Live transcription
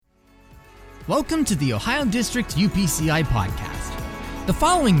Welcome to the Ohio District UPCI podcast. The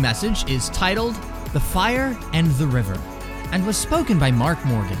following message is titled, The Fire and the River, and was spoken by Mark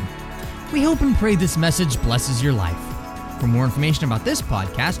Morgan. We hope and pray this message blesses your life. For more information about this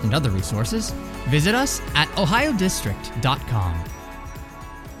podcast and other resources, visit us at ohiodistrict.com.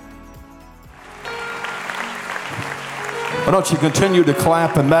 Why don't you continue to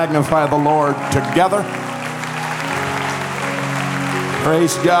clap and magnify the Lord together?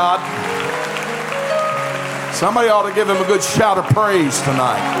 Praise God. Somebody ought to give him a good shout of praise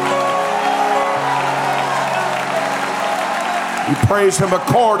tonight. We praise him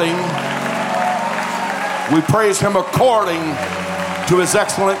according to his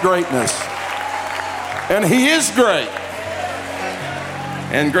excellent greatness. And he is great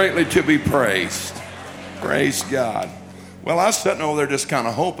and greatly to be praised. Praise God. Well, I was sitting over there just kind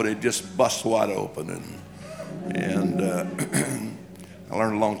of hoping it'd just bust wide open. And I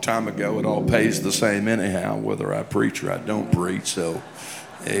learned a long time ago it all pays the same anyhow, whether I preach or I don't preach. So,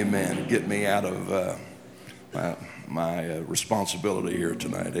 amen. Get me out of my responsibility here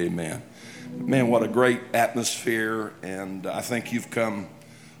tonight. Amen. Man, what a great atmosphere. And I think you've come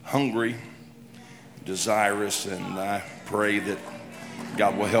hungry, desirous, and I pray that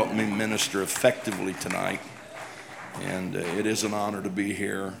God will help me minister effectively tonight. And it is an honor to be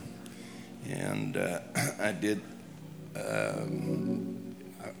here. And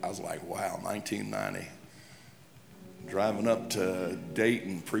I was like, wow, 1990. Driving up to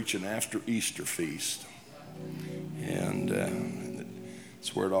Dayton, preaching after Easter feast. And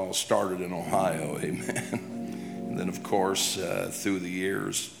it's where it all started in Ohio, amen. And then, of course, through the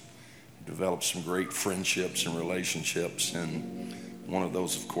years, developed some great friendships and relationships. And one of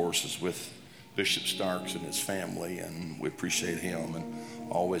those, of course, is with Bishop Starks and his family, and we appreciate him, and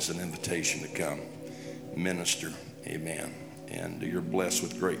always an invitation to come minister, amen. And you're blessed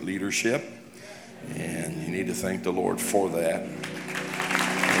with great leadership, and you need to thank the Lord for that. Amen.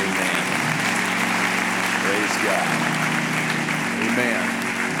 Praise God. Amen.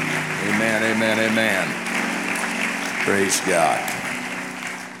 Amen, amen, amen. Praise God.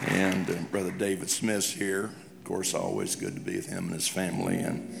 And Brother David Smith's here. Of course, always good to be with him and his family,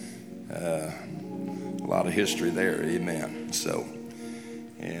 and a lot of history there, amen. So,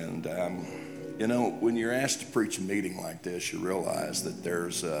 and you know, when you're asked to preach a meeting like this, you realize that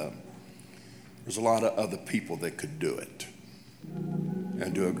there's a lot of other people that could do it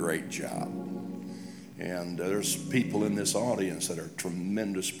and do a great job. And there's people in this audience that are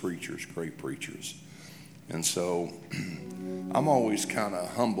tremendous preachers, great preachers. And so I'm always kind of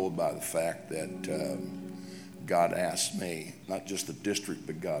humbled by the fact that God asked me, not just the district,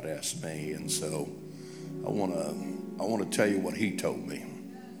 but God asked me. And so I want to tell you what he told me.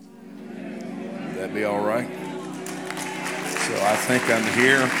 Would that be all right? So I think I'm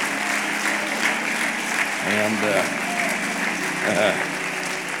here. And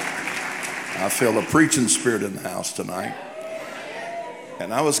I feel a preaching spirit in the house tonight.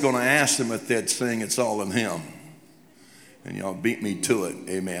 And I was going to ask them if they'd sing It's All in Him. And y'all beat me to it,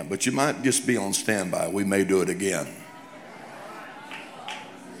 amen. But you might just be on standby. We may do it again.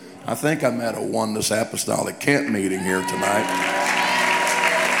 I think I'm at a Oneness Apostolic Camp meeting here tonight.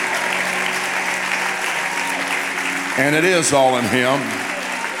 And it is all in Him.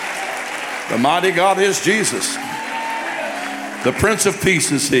 The mighty God is Jesus. The Prince of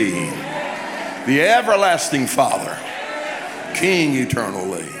Peace is He. The everlasting Father. King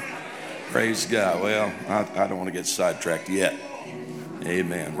eternally. Praise God. Well, I don't want to get sidetracked yet.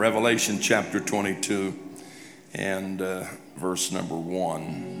 Amen. Revelation chapter 22 and verse number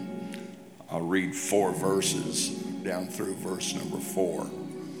 1. I'll read 4 verses down through verse number 4.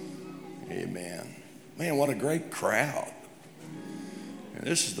 Amen. Man, what a great crowd. And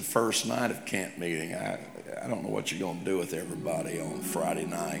this is the first night of camp meeting. I don't know what you're going to do with everybody on Friday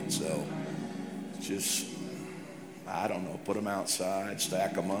night. So just, I don't know, put them outside,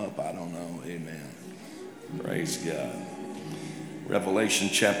 stack them up. I don't know. Amen. Praise God. Revelation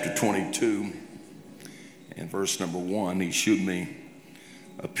chapter 22 and verse number 1. He shewed me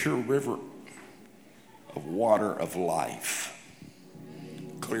a pure river of water of life,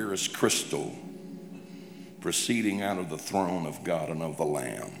 clear as crystal, proceeding out of the throne of God and of the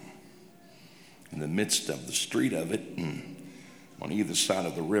Lamb. In the midst of the street of it, on either side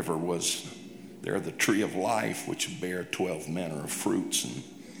of the river was there the tree of life, which bare 12 manner of fruits, and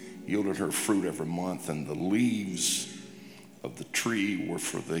yielded her fruit every month, and the leaves of the tree were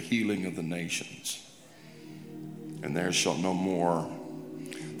for the healing of the nations. And there shall be no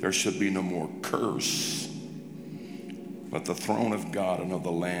more curse, but the throne of God and of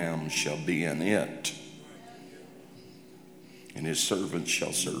the Lamb shall be in it, and his servants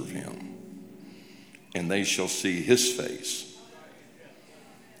shall serve him. and they shall see his face.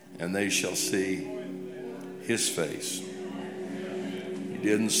 And they shall see his face. He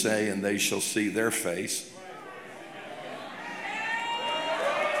didn't say, and they shall see their face.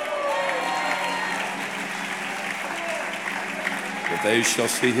 But they shall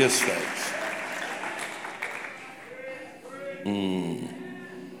see his face.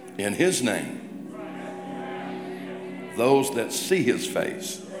 In his name, those that see his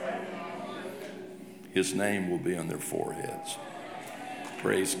face, his name will be on their foreheads.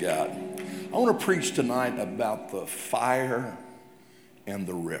 Praise God. I want to preach tonight about the fire and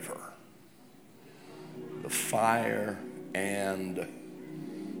the river. The fire and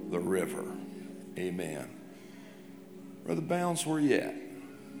the river. Amen. Brother Bounds, where you at?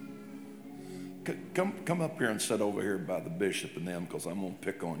 Come up here and sit over here by the bishop and them, because I'm going to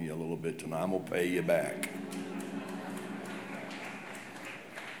pick on you a little bit tonight. I'm going to pay you back.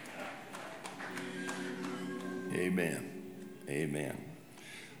 Amen. Amen.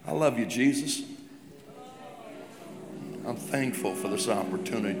 I love you, Jesus. I'm thankful for this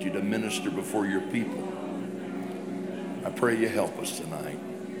opportunity to minister before your people. I pray you help us tonight.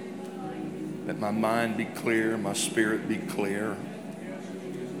 Let my mind be clear, my spirit be clear.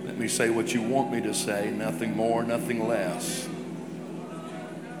 Let me say what you want me to say, nothing more, nothing less.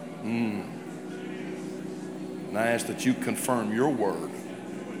 And I ask that you confirm your word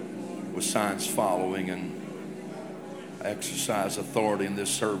with signs following, and exercise authority in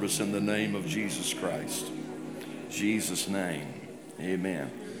this service in the name of Jesus Christ. Jesus' name, amen.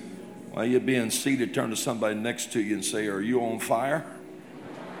 While you're being seated, turn to somebody next to you and say, are you on fire?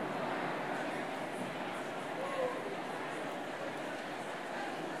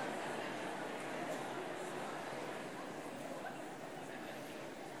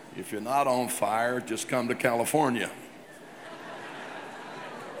 If you're not on fire, just come to California.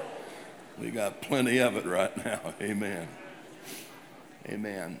 We got plenty of it right now. Amen.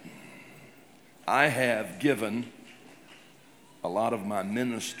 Amen. I have given a lot of my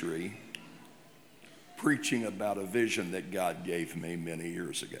ministry preaching about a vision that God gave me many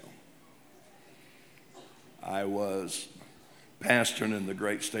years ago. I was pastoring in the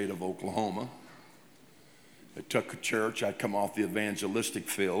great state of Oklahoma. I took a church. I'd come off the evangelistic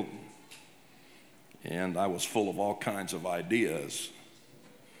field, and I was full of all kinds of ideas.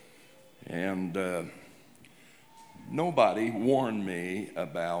 And nobody warned me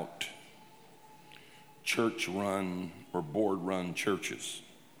about church-run or board-run churches.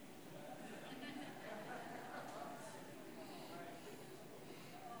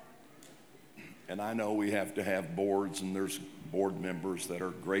 And I know we have to have boards, and there's board members that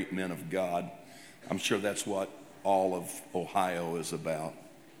are great men of God. I'm sure that's what all of Ohio is about.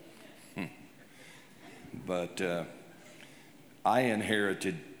 But I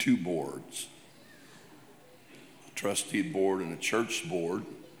inherited two boards, a trustee board and a church board.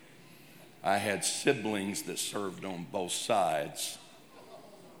 I had siblings that served on both sides.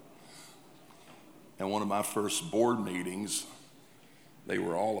 And one of my first board meetings, they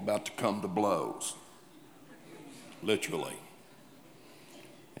were all about to come to blows, literally.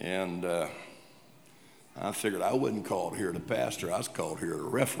 And I figured I wasn't called here to pastor, I was called here to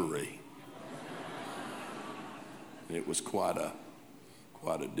referee. It was quite a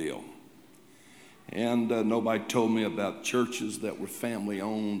deal. And nobody told me about churches that were family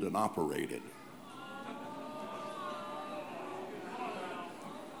owned and operated.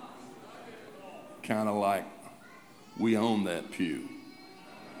 Kind of like we own that pew.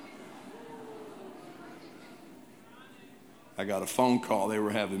 I got a phone call. They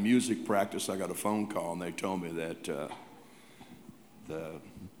were having music practice. I got a phone call, and they told me that the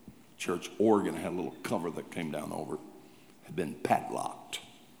church organ had a little cover that came down over it, had been padlocked.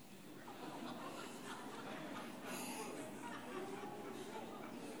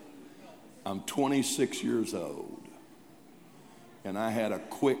 I'm 26 years old, and I had a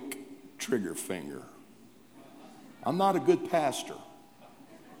quick trigger finger. I'm not a good pastor.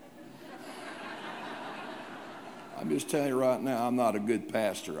 I'm just telling you right now, I'm not a good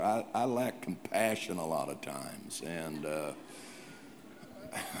pastor. I lack compassion a lot of times, and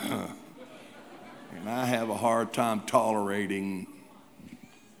I have a hard time tolerating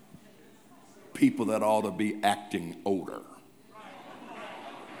people that ought to be acting older.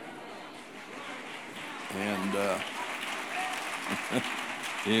 And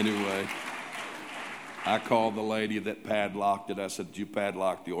anyway, I called the lady that padlocked it. I said, "Did you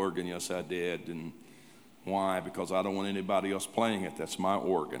padlock the organ?" "Yes, I did." "And why?" "Because I don't want anybody else playing it. That's my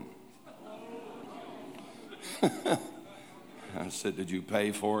organ." I said, "Did you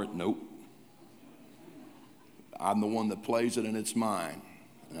pay for it?" "Nope. I'm the one that plays it, and it's mine.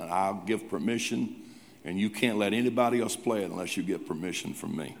 And I'll give permission And you can't let anybody else play it unless you get permission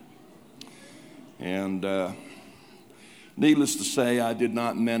from me. And needless to say, I did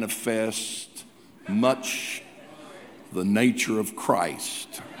not manifest much the nature of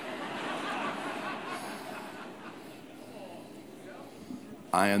Christ.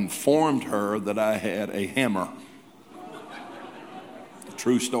 I informed her that I had a hammer.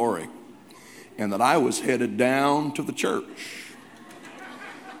 True story. And that I was headed down to the church.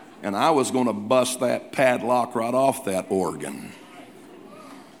 And I was going to bust that padlock right off that organ.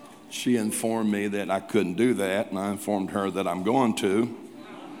 She informed me that I couldn't do that, and I informed her that I'm going to.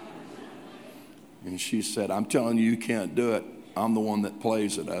 And she said, I'm telling you, you can't do it. I'm the one that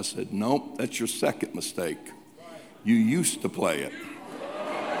plays it. I said, nope, that's your second mistake. You used to play it.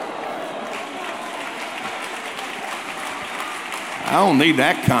 I don't need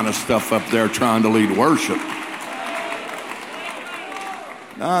that kind of stuff up there trying to lead worship.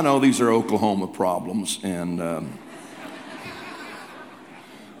 Now, I know these are Oklahoma problems, and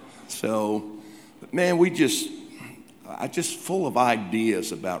man, I just full of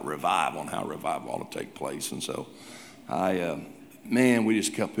ideas about revival and how revival ought to take place. And so we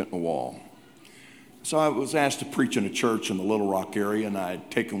just kept hitting the wall. So I was asked to preach in a church in the Little Rock area, and I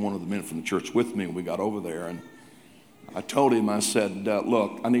had taken one of the men from the church with me, and we got over there. And I told him, I said,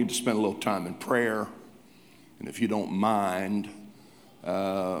 look, I need to spend a little time in prayer. And if you don't mind,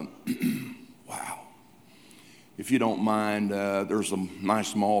 if you don't mind, there's a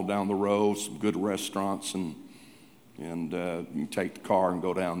nice mall down the road, some good restaurants, and you can take the car and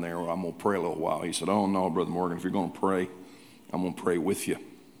go down there. I'm going to pray a little while. He said, oh, no, Brother Morgan, if you're going to pray, I'm going to pray with you.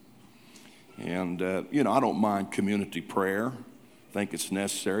 And, I don't mind community prayer. Think it's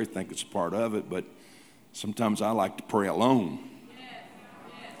necessary, think it's part of it, but sometimes I like to pray alone.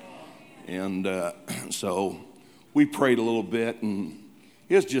 And so we prayed a little bit, and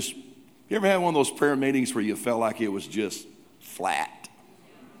it was just, you ever had one of those prayer meetings where you felt like it was just flat?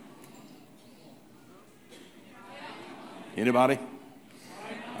 Anybody?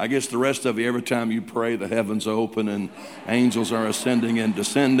 I guess the rest of you, every time you pray, the heavens open and angels are ascending and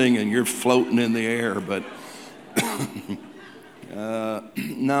descending and you're floating in the air. But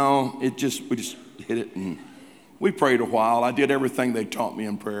no, we just hit it and we prayed a while. I did everything they taught me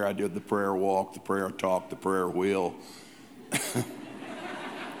in prayer. I did the prayer walk, the prayer talk, the prayer wheel.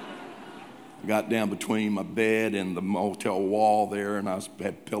 Got down between my bed and the motel wall there, and I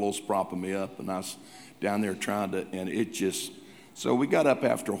had pillows propping me up, and I was down there so we got up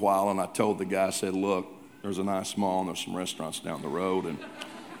after a while, and I told the guy, I said, look, there's a nice mall, and there's some restaurants down the road, and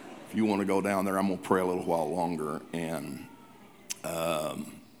if you want to go down there, I'm going to pray a little while longer. And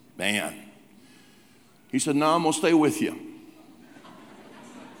he said, no, I'm going to stay with you.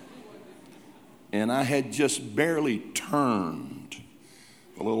 And I had just barely turned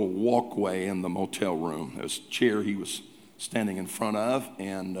a little walkway in the motel room. There was a chair he was standing in front of,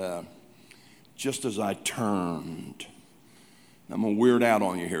 and just as I turned, I'm going to weird out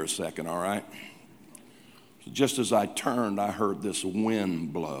on you here a second, all right? So just as I turned, I heard this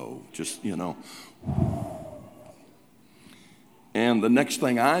wind blow, And the next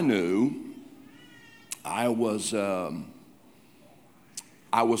thing I knew, I was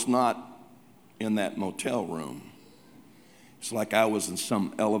not in that motel room. It's like I was in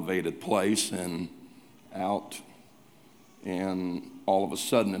some elevated place and out, and all of a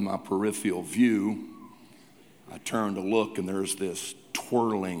sudden in my peripheral view, I turned to look, and there's this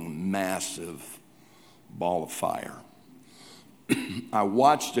twirling, massive ball of fire. I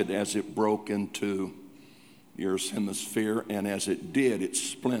watched it as it broke into the Earth's hemisphere, and as it did, it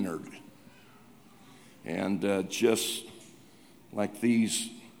splintered. And just like these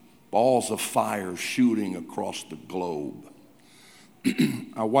balls of fire shooting across the globe.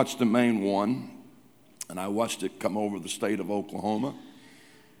 I watched the main one, and I watched it come over the state of Oklahoma,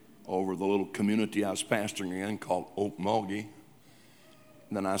 over the little community I was pastoring in called Okmulgee.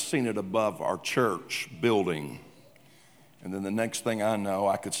 And then I seen it above our church building. And then the next thing I know,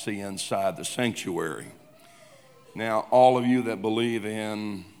 I could see inside the sanctuary. Now, all of you that believe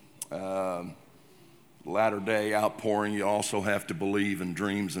in latter-day outpouring, you also have to believe in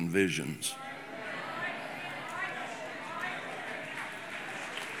dreams and visions.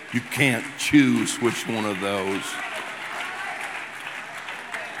 You can't choose which one of those.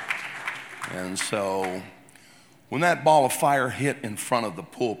 And so when that ball of fire hit in front of the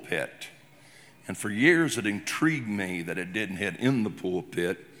pulpit, and for years it intrigued me that it didn't hit in the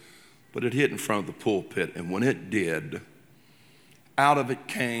pulpit, but it hit in front of the pulpit. And when it did, out of it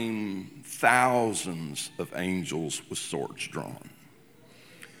came thousands of angels with swords drawn.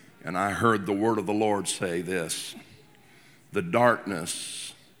 And I heard the word of the Lord say this: the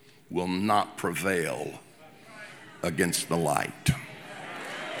darkness will not prevail against the light.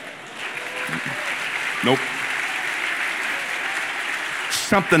 Nope.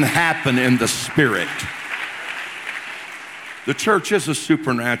 Something happened in the spirit. The church is a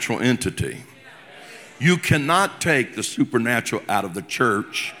supernatural entity. You cannot take the supernatural out of the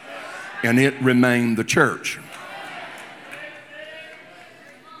church and it remain the church.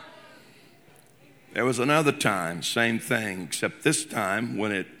 There was another time, same thing, except this time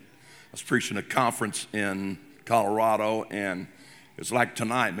when I was preaching a conference in Colorado, and it's like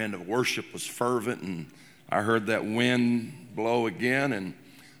tonight, man, the worship was fervent, and I heard that wind blow again, and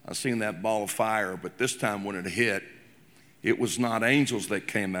I seen that ball of fire, but this time when it hit, it was not angels that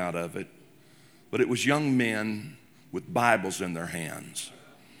came out of it, but it was young men with Bibles in their hands.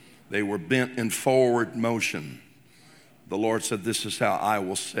 They were bent in forward motion. The Lord said, this is how I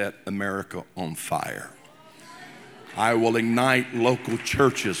will set America on fire. I will ignite local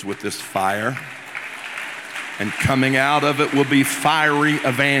churches with this fire, and coming out of it will be fiery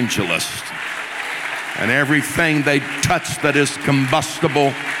evangelists. And everything they touch that is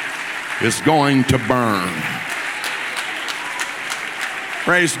combustible is going to burn.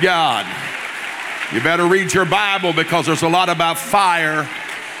 Praise God. You better read your Bible because there's a lot about fire.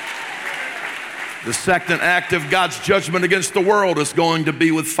 The second act of God's judgment against the world is going to be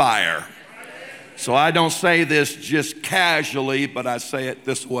with fire. So I don't say this just casually, but I say it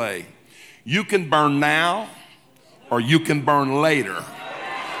this way. You can burn now or you can burn later,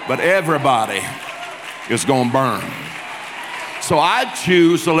 but everybody is going to burn. So I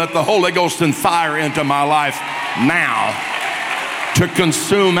choose to let the Holy Ghost and fire into my life now to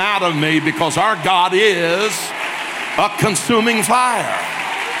consume out of me, because our God is a consuming fire.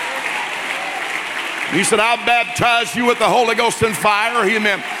 He said, I'll baptize you with the Holy Ghost and fire. He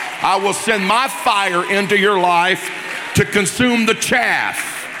meant, I will send my fire into your life to consume the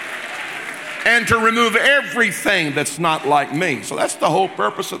chaff and to remove everything that's not like me. So that's the whole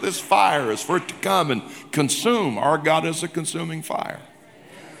purpose of this fire, is for it to come and consume. Our God is a consuming fire.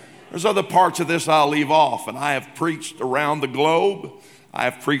 There's other parts of this I'll leave off, and I have preached around the globe. I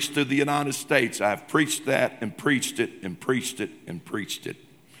have preached to the United States. I have preached that and preached it and preached it and preached it.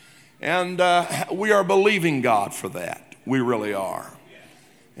 And we are believing God for that. We really are.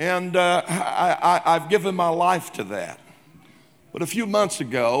 And I've given my life to that. But a few months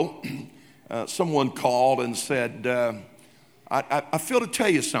ago, someone called and said, I feel to tell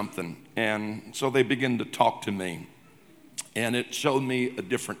you something. And so they began to talk to me. And it showed me a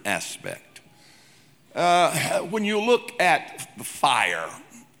different aspect. When you look at the fire,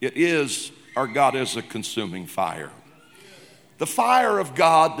 our God is a consuming fire. The fire of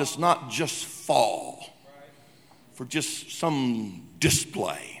God does not just fall for just some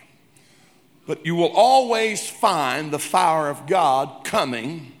display, but you will always find the fire of God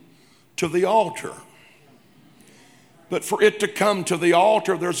coming to the altar. But for it to come to the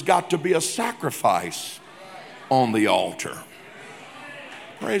altar, there's got to be a sacrifice on the altar.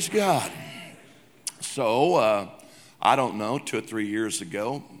 Praise God. So, I don't know, 2 or 3 years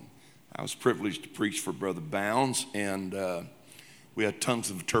ago, I was privileged to preach for Brother Bounds, and we had tons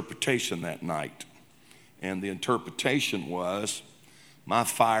of interpretation that night. And the interpretation was, my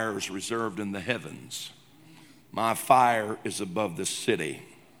fire is reserved in the heavens. My fire is above the city.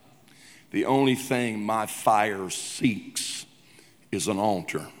 The only thing my fire seeks is an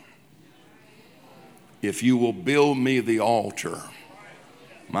altar. If you will build me the altar,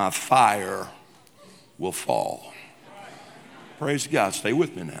 my fire will fall. Praise God. Stay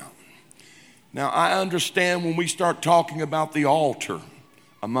with me now. Now, I understand when we start talking about the altar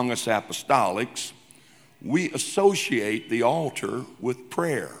among us apostolics, we associate the altar with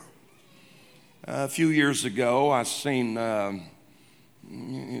prayer. A few years ago, I seen,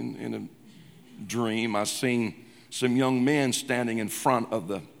 in a dream, I seen some young men standing in front of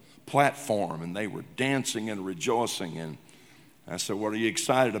the platform, and they were dancing and rejoicing. And I said, what are you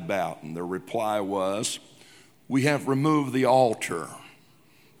excited about? And their reply was, we have removed the altar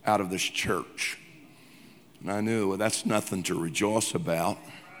out of this church. And I knew, well, that's nothing to rejoice about.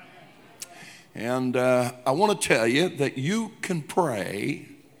 And I want to tell you that you can pray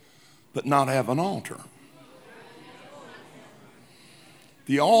but not have an altar.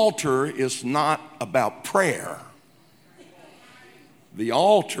 The altar is not about prayer. The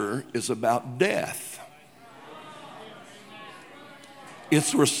altar is about death.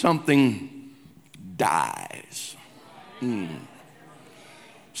 It's where something dies.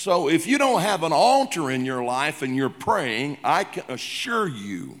 So if you don't have an altar in your life and you're praying, I can assure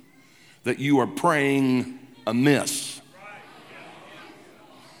you that you are praying amiss.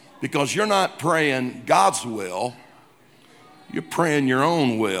 Because you're not praying God's will, You're praying your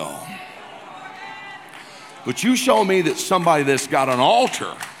own will. But you show me that somebody that's got an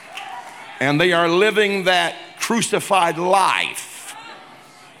altar and they are living that crucified life.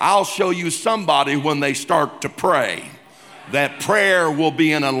 I'll show you somebody when they start to pray that prayer will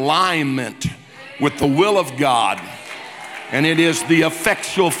be in alignment with the will of God. And it is the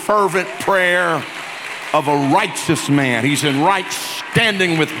effectual, fervent prayer of a righteous man. He's in right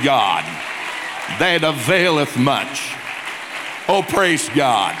standing with God. That availeth much. Oh, praise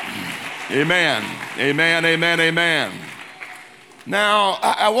God. Amen. Amen, amen, amen. Now,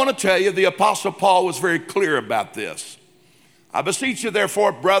 I want to tell you, the Apostle Paul was very clear about this. I beseech you,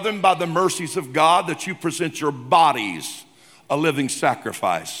 therefore, brethren, by the mercies of God, that you present your bodies a living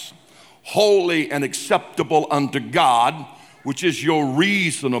sacrifice, holy and acceptable unto God, which is your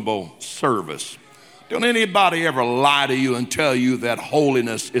reasonable service. Don't anybody ever lie to you and tell you that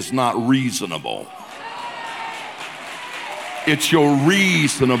holiness is not reasonable. It's your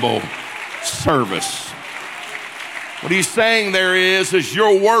reasonable service. What he's saying there is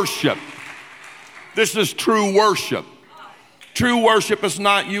your worship. This is true worship. True worship is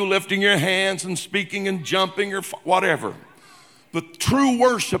not you lifting your hands and speaking and jumping or whatever. But true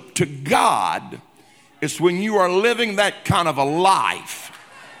worship to God is when you are living that kind of a life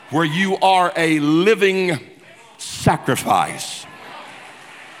where you are a living sacrifice.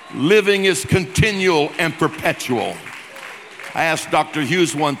 Living is continual and perpetual. I asked Dr.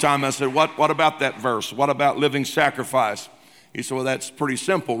 Hughes one time, I said, what about that verse? What about living sacrifice? He said, well, that's pretty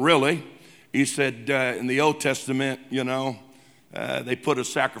simple, really. He said, in the Old Testament, they put a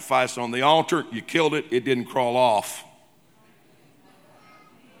sacrifice on the altar. You killed it. It didn't crawl off.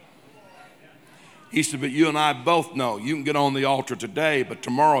 He said, but you and I both know you can get on the altar today, but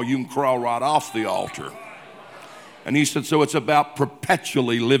tomorrow you can crawl right off the altar. And he said, so it's about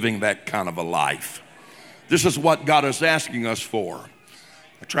perpetually living that kind of a life. This is what God is asking us for.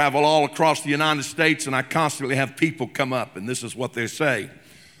 I travel all across the United States and I constantly have people come up and this is what they say.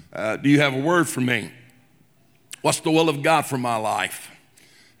 Do you have a word for me? What's the will of God for my life?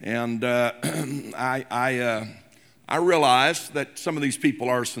 And I realize that some of these people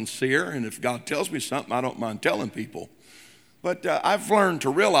are sincere, and if God tells me something, I don't mind telling people. But I've learned to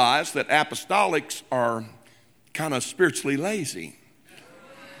realize that apostolics are kind of spiritually lazy.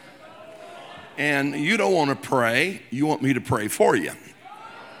 And you don't want to pray, you want me to pray for you.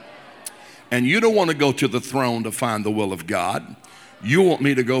 And you don't want to go to the throne to find the will of God, you want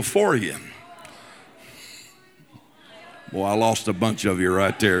me to go for you. Boy, I lost a bunch of you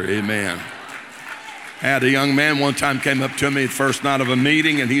right there, amen. I had a young man one time came up to me the first night of a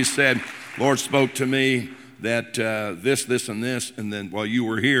meeting and he said, Lord spoke to me that this, and this, and then while you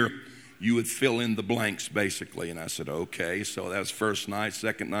were here, you would fill in the blanks basically. And I said, okay. So that was first night.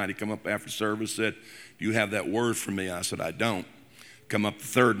 Second night, he come up after service, said, do you have that word for me? I said, I don't. Come up the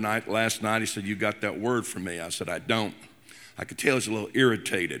third night, last night, he said, you got that word for me? I said, I don't. I could tell he's a little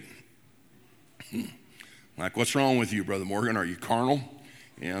irritated. Like, what's wrong with you, Brother Morgan? Are you carnal?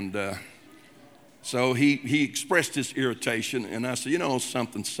 And so he expressed his irritation, and I said,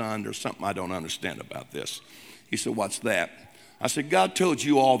 something, son, there's something I don't understand about this. He said, what's that? I said, God told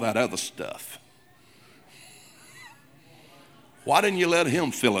you all that other stuff. Why didn't you let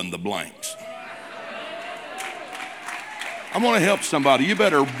him fill in the blanks? I'm going to help somebody. You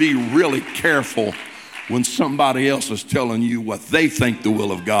better be really careful when somebody else is telling you what they think the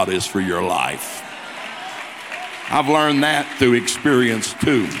will of God is for your life. I've learned that through experience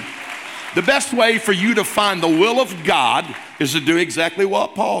too. The best way for you to find the will of God is to do exactly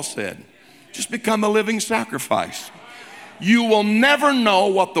what Paul said. Just become a living sacrifice. You will never know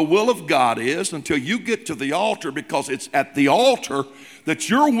what the will of God is until you get to the altar, because it's at the altar that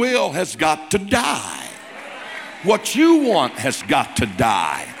your will has got to die. What you want has got to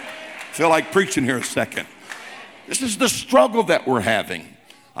die. I feel like preaching here a second. This is the struggle that we're having.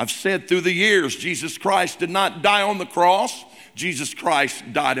 I've said through the years, Jesus Christ did not die on the cross. Jesus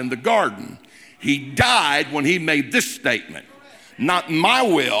Christ died in the garden. He died when he made this statement, not my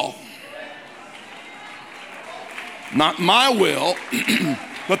will,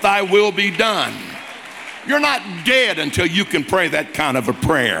 but thy will be done. You're not dead until you can pray that kind of a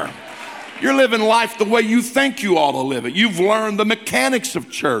prayer. You're living life the way you think you ought to live it. You've learned the mechanics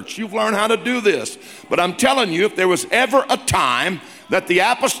of church. You've learned how to do this. But I'm telling you, if there was ever a time that the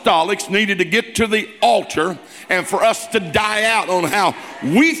apostolics needed to get to the altar and for us to die out on how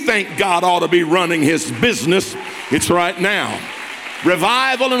we think God ought to be running his business, it's right now.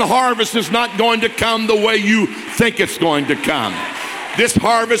 Revival and harvest is not going to come the way you think it's going to come. This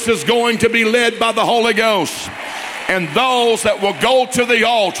harvest is going to be led by the Holy Ghost. And those that will go to the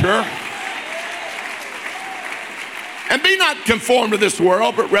altar And be not conformed to this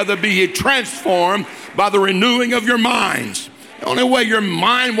world, but rather be ye transformed by the renewing of your minds. The only way your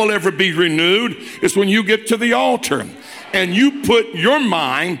mind will ever be renewed is when you get to the altar and you put your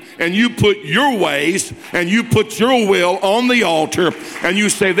mind and you put your ways and you put your will on the altar and you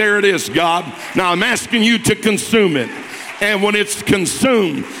say, there it is, God. Now I'm asking you to consume it. And when it's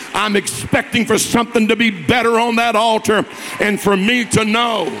consumed, I'm expecting for something to be better on that altar and for me to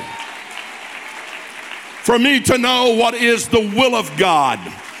know what is the will of God,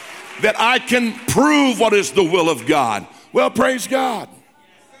 that I can prove what is the will of God. Well, praise God.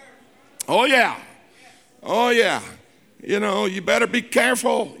 Oh, yeah. Oh, yeah. You know, you better be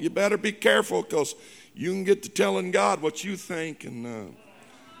careful. You better be careful because you can get to telling God what you think and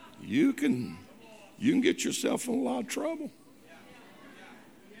you can get yourself in a lot of trouble.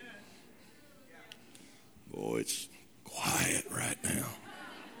 Boy, it's quiet right now.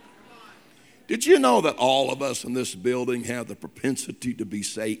 Did you know that all of us in this building have the propensity to be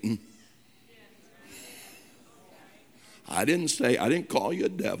Satan? I didn't call you a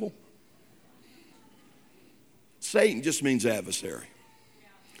devil. Satan just means adversary.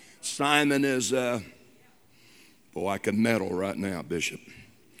 Simon is, I could meddle right now, Bishop.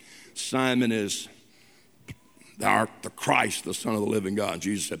 Simon is, thou art the Christ, the Son of the living God.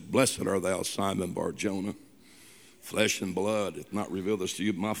 Jesus said, blessed art thou, Simon Bar-Jonah. Flesh and blood hath not revealed this to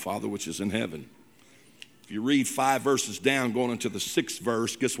you, but my Father which is in heaven. If you read 5 verses down, going into the 6th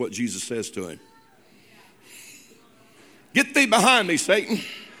verse, guess what Jesus says to him? Get thee behind me, Satan.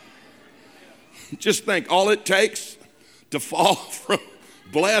 Just think, all it takes to fall from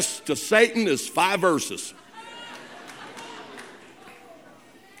blessed to Satan is 5 verses.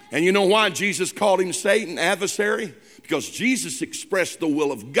 And you know why Jesus called him Satan, adversary? Because Jesus expressed the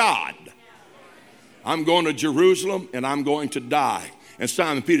will of God. I'm going to Jerusalem and I'm going to die. And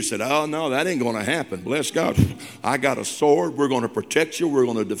Simon Peter said, oh, no, that ain't going to happen. Bless God. I got a sword. We're going to protect you. We're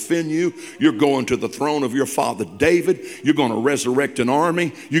going to defend you. You're going to the throne of your father David. You're going to resurrect an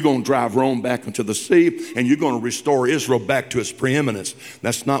army. You're going to drive Rome back into the sea. And you're going to restore Israel back to its preeminence.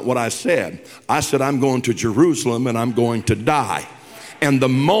 That's not what I said. I said, I'm going to Jerusalem and I'm going to die. And the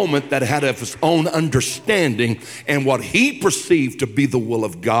moment that had of his own understanding and what he perceived to be the will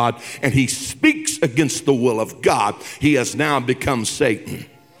of God, and he speaks against the will of God, he has now become Satan.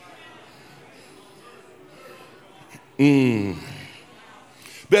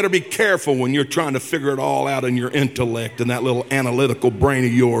 Better be careful when you're trying to figure it all out in your intellect and that little analytical brain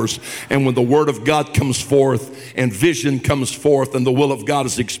of yours. And when the word of God comes forth and vision comes forth and the will of God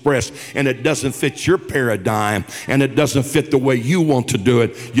is expressed and it doesn't fit your paradigm and it doesn't fit the way you want to do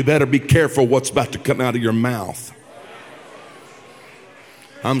it, you better be careful what's about to come out of your mouth.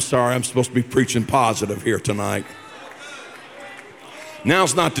 I'm sorry, I'm supposed to be preaching positive here tonight.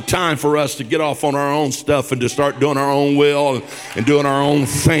 Now's not the time for us to get off on our own stuff and to start doing our own will and doing our own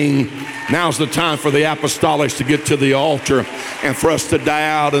thing. Now's the time for the apostolics to get to the altar and for us to die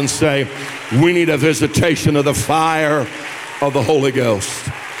out and say, we need a visitation of the fire of the Holy Ghost.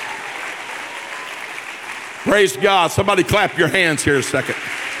 Praise God. Somebody clap your hands here a second.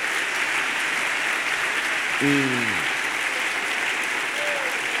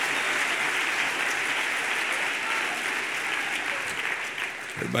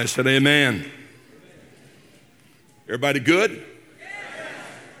 Everybody said amen. Everybody good?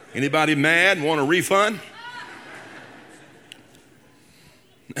 Anybody mad and want a refund?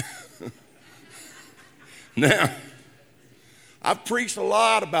 Now, I've preached a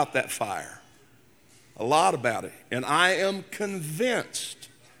lot about that fire. A lot about it. And I am convinced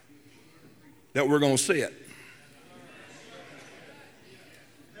that we're going to see it.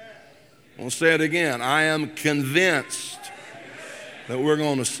 I'm going to say it again. I am convinced that we're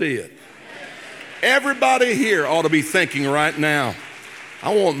going to see it. Everybody here ought to be thinking right now,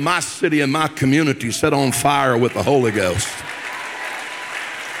 I want my city and my community set on fire with the Holy Ghost.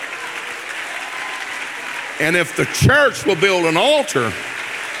 And if the church will build an altar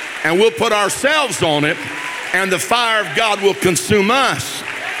and we'll put ourselves on it and the fire of God will consume us,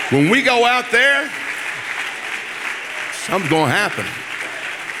 when we go out there, something's going to happen.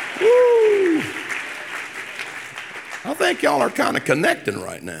 Woo! I think y'all are kind of connecting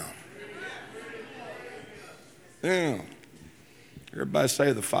right now. Yeah. Everybody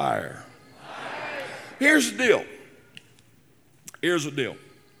say the fire. Here's the deal. Here's the deal.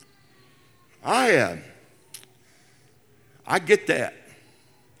 I get that.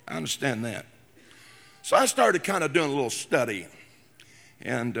 I understand that. So I started kind of doing a little study.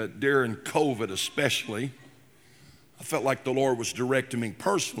 And during COVID especially, I felt like the Lord was directing me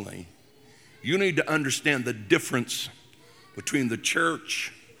personally. You need to understand the difference between the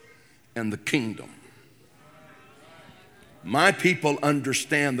church and the kingdom. My people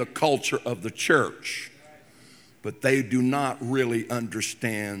understand the culture of the church, but they do not really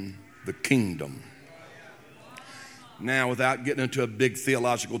understand the kingdom. Now, without getting into a big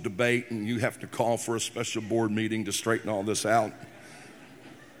theological debate, and you have to call for a special board meeting to straighten all this out,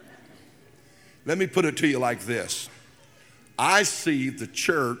 let me put it to you like this. I see the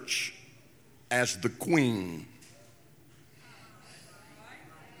church as the queen.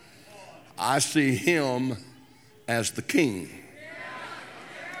 I see him as the king.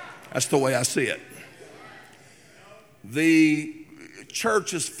 That's the way I see it. The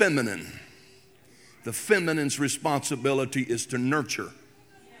church is feminine. The feminine's responsibility is to nurture.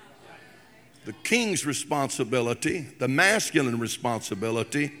 The king's responsibility, the masculine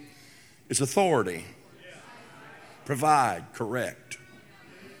responsibility, is authority. Provide, correct.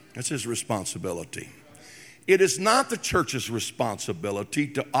 That's his responsibility. It is not the church's responsibility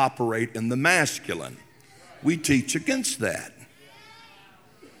to operate in the masculine. We teach against that.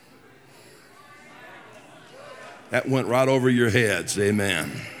 That went right over your heads,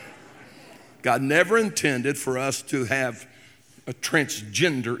 amen. God never intended for us to have a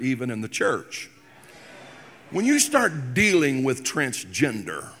transgender even in the church. When you start dealing with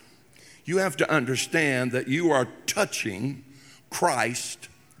transgender, you have to understand that you are touching Christ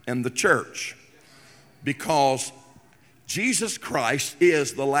and the church, because Jesus Christ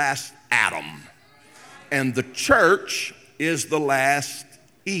is the last Adam and the church is the last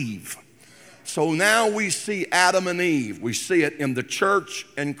Eve. So now we see Adam and Eve. We see it in the church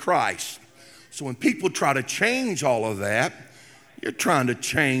and Christ. So when people try to change all of that, you're trying to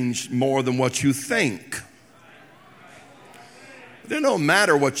change more than what you think. It don't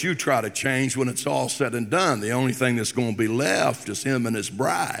matter what you try to change when it's all said and done. The only thing that's going to be left is him and his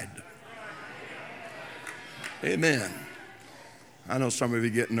bride. Amen. I know some of you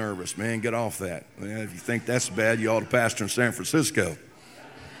get nervous. Man, get off that. If you think that's bad, you ought to pastor in San Francisco.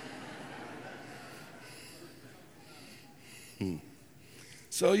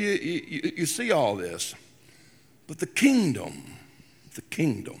 So you see all this. But the kingdom.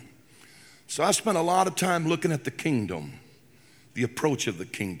 So I spent a lot of time looking at the kingdom, the approach of the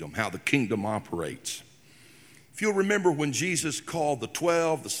kingdom, how the kingdom operates. If you'll remember when Jesus called the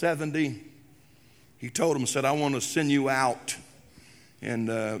 12, the 70, he told them, said, I want to send you out in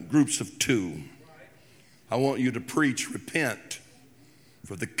groups of 2. I want you to preach, repent,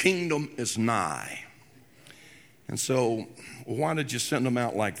 for the kingdom is nigh. And so, why did you send them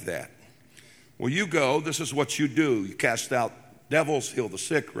out like that? Well, you go, this is what you do. You cast out devils, heal the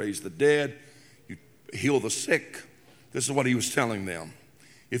sick, raise the dead, you heal the sick. This is what he was telling them.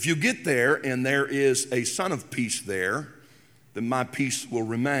 If you get there and there is a son of peace there, then my peace will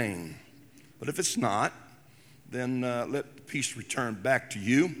remain. But if it's not, then let the peace return back to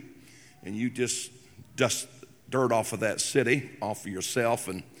you, and you just dust dirt off of that city, off of yourself,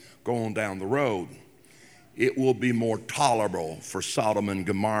 and go on down the road. It will be more tolerable for Sodom and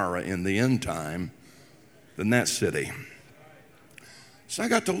Gomorrah in the end time than that city. So I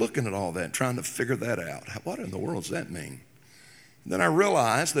got to looking at all that, trying to figure that out. What in the world does that mean? And then I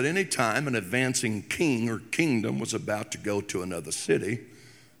realized that any time an advancing king or kingdom was about to go to another city,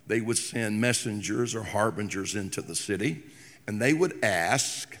 they would send messengers or harbingers into the city, and they would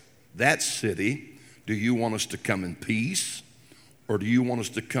ask that city, do you want us to come in peace, or do you want us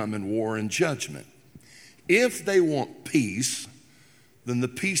to come in war and judgment? If they want peace, then the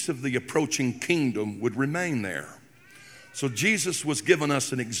peace of the approaching kingdom would remain there. So Jesus was giving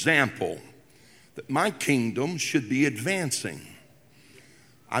us an example that my kingdom should be advancing.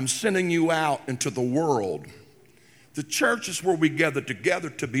 I'm sending you out into the world. The church is where we gather together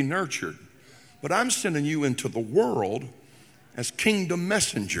to be nurtured. But I'm sending you into the world as kingdom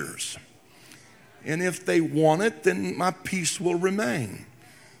messengers. And if they want it, then my peace will remain.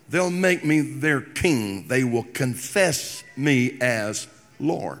 They'll make me their king. They will confess me as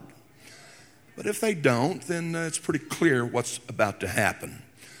Lord. But if they don't, then it's pretty clear what's about to happen.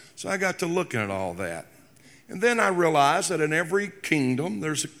 So I got to looking at all that. And then I realized that in every kingdom,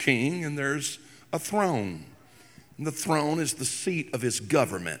 there's a king and there's a throne. And the throne is the seat of his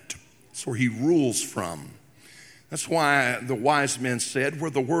government. It's where he rules from. That's why the wise men said,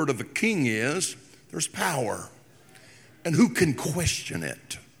 where the word of a king is, there's power. And who can question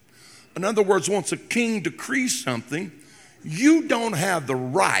it? In other words, once a king decrees something, you don't have the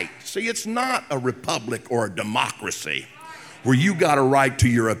right. See, it's not a republic or a democracy where you got a right to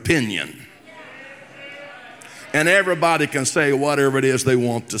your opinion. And everybody can say whatever it is they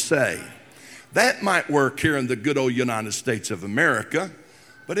want to say. That might work here in the good old United States of America,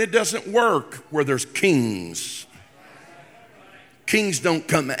 but it doesn't work where there's kings. Kings don't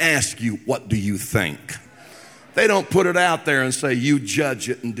come and ask you, what do you think? They don't put it out there and say, you judge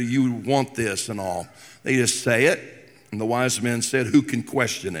it and do you want this and all. They just say it. And the wise men said, who can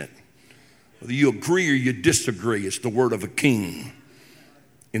question it? Whether you agree or you disagree, it's the word of a king.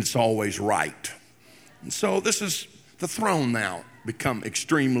 And it's always right. And so this is the throne now become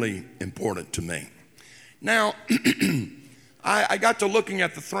extremely important to me. Now, I got to looking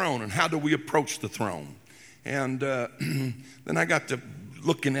at the throne and how do we approach the throne. And then I got to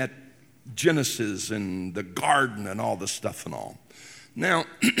looking at Genesis and the garden and all this stuff and all. Now,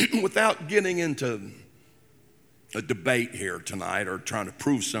 without getting into a debate here tonight or trying to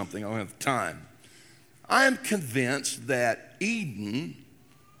prove something, I don't have time. I am convinced that Eden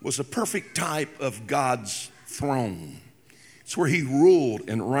was a perfect type of God's throne. It's where he ruled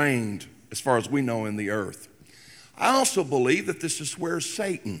and reigned, as far as we know, in the earth. I also believe that this is where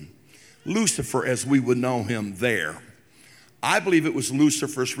Satan, Lucifer as we would know him there, I believe it was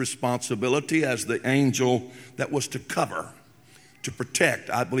Lucifer's responsibility as the angel that was to cover, to protect.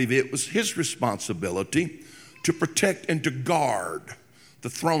 I believe it was his responsibility to protect and to guard the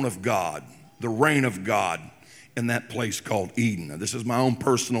throne of God, the reign of God in that place called Eden. Now, this is my own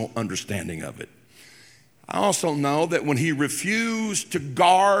personal understanding of it. I also know that when he refused to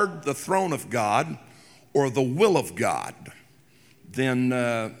guard the throne of God or the will of God, then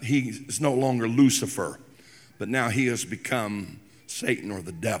he is no longer Lucifer, but now he has become Satan or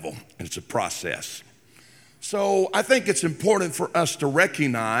the devil, and it's a process. So I think it's important for us to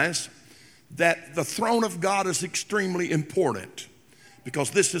recognize that the throne of God is extremely important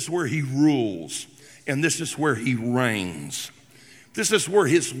because this is where he rules and this is where he reigns. This is where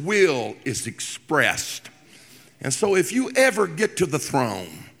his will is expressed. And so if you ever get to the throne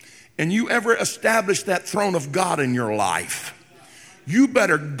and you ever establish that throne of God in your life, you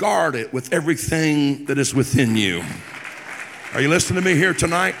better guard it with everything that is within you. Are you listening to me here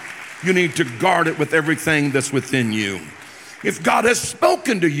tonight? You need to guard it with everything that's within you. If God has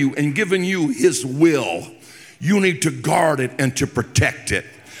spoken to you and given you his will, you need to guard it and to protect it.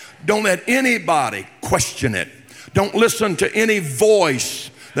 Don't let anybody question it. Don't listen to any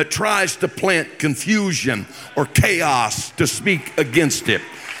voice that tries to plant confusion or chaos to speak against it.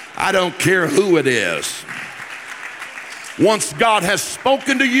 I don't care who it is. Once God has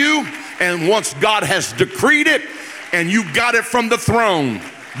spoken to you and once God has decreed it and you got it from the throne,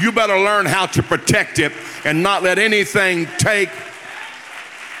 you better learn how to protect it and not let anything take.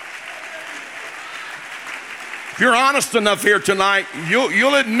 If you're honest enough here tonight,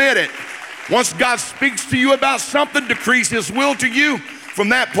 you'll admit it. Once God speaks to you about something, decrees his will to you, from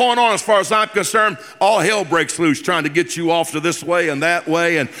that point on, as far as I'm concerned, all hell breaks loose trying to get you off to this way and that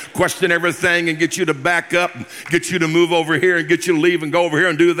way and question everything and get you to back up and get you to move over here and get you to leave and go over here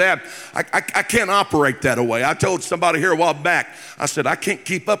and do that. I can't operate that way. I told somebody here a while back, I said, I can't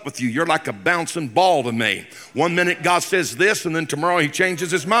keep up with you. You're like a bouncing ball to me. One minute God says this and then tomorrow he changes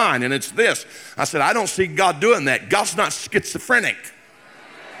his mind and it's this. I said, I don't see God doing that. God's not schizophrenic.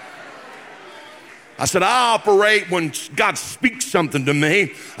 I said, I operate when God speaks something to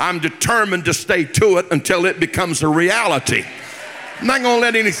me. I'm determined to stay to it until it becomes a reality. I'm not going to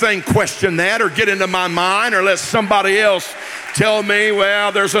let anything question that or get into my mind or let somebody else tell me,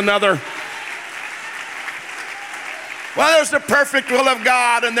 well, there's a perfect will of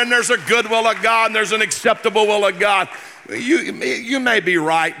God, and then there's a good will of God, and there's an acceptable will of God. You may be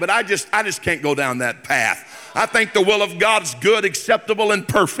right, but I just can't go down that path. I think the will of God is good, acceptable, and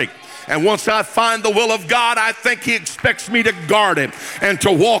perfect. And once I find the will of God, I think he expects me to guard it and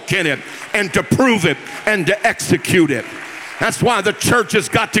to walk in it and to prove it and to execute it. That's why the church has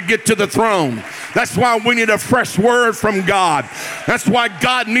got to get to the throne. That's why we need a fresh word from God. That's why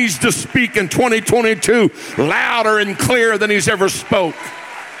God needs to speak in 2022 louder and clearer than he's ever spoke.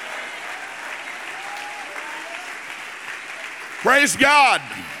 Praise God.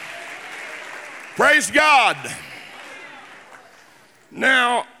 Praise God.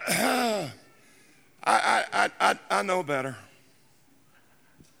 Now, I know better.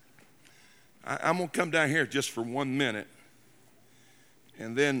 I'm going to come down here just for 1 minute.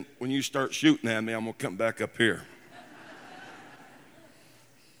 And then when you start shooting at me, I'm going to come back up here.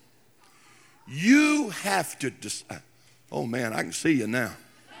 You have to decide. Oh, man, I can see you now.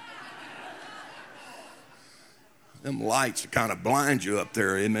 Them lights kind of blind you up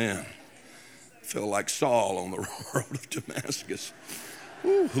there, amen. Feel like Saul on the road of Damascus.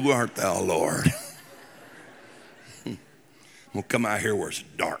 Ooh, who art thou, Lord? I'm going to come out here where it's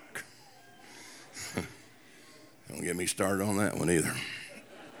dark. Don't get me started on that one either.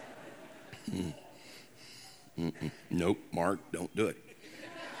 Nope, Mark, don't do it.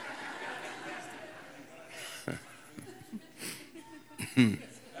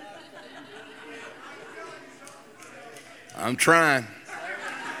 I'm trying.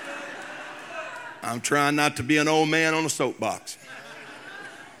 I'm trying not to be an old man on a soapbox.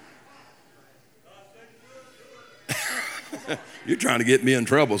 You're trying to get me in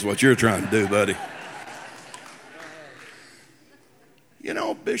trouble is what you're trying to do, buddy. You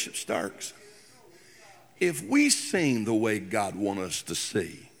know, Bishop Starks, if we sing the way God wants us to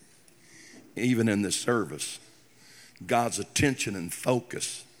see, even in this service, God's attention and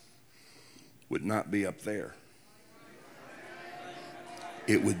focus would not be up there.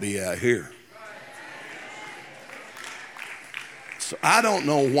 It would be out here. So I don't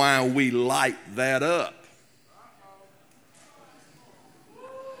know why we light that up.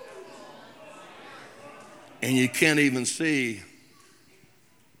 And you can't even see.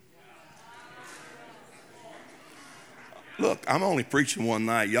 Look, I'm only preaching one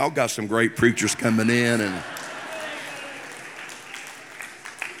night. Y'all got some great preachers coming in. And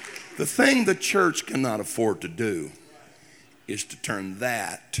the thing the church cannot afford to do is to turn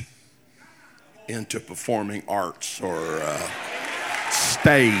that into performing arts or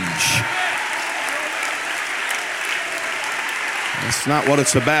stage. That's not what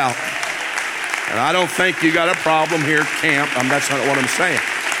it's about. And I don't think you got a problem here, camp. That's not what I'm saying.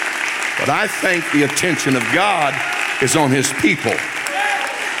 But I think the attention of God is on his people.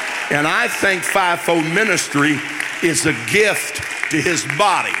 And I think fivefold ministry is a gift to his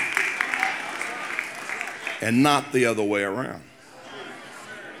body and not the other way around.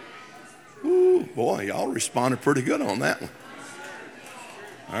 Ooh, boy, y'all responded pretty good on that one.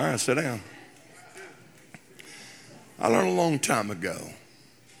 All right, sit down. I learned a long time ago.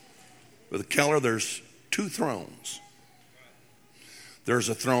 With Keller, there's two thrones. There's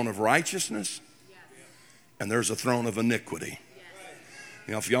a throne of righteousness, and there's a throne of iniquity.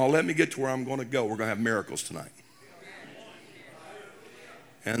 You know, if y'all let me get to where I'm going to go, we're going to have miracles tonight.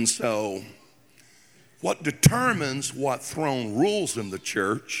 And so, what determines what throne rules in the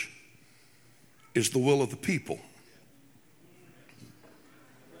church is the will of the people.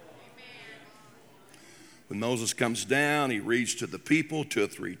 When Moses comes down, he reads to the people 2 or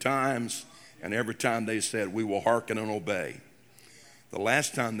 3 times, and every time they said, we will hearken and obey. The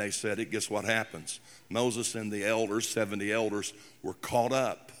last time they said it, guess what happens? Moses and the elders, 70 elders, were caught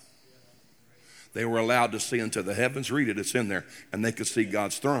up. They were allowed to see into the heavens. Read it, it's in there. And they could see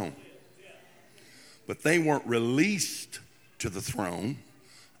God's throne. But they weren't released to the throne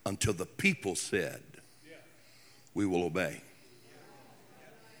until the people said, we will obey.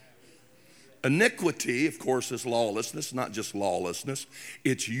 Iniquity, of course, is lawlessness, not just lawlessness.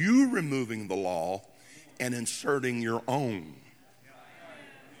 It's you removing the law and inserting your own.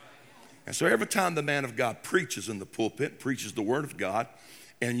 And so every time the man of God preaches in the pulpit, preaches the word of God,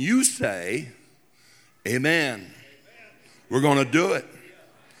 and you say, amen, we're going to do it.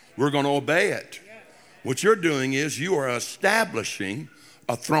 We're going to obey it. What you're doing is you are establishing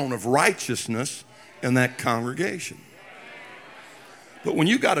a throne of righteousness in that congregation. But when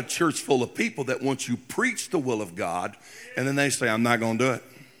you got a church full of people that once you preach the will of God, and then they say, I'm not going to do it.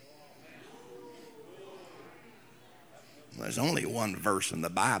 There's only one verse in the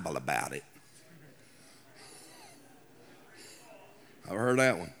Bible about it. I've heard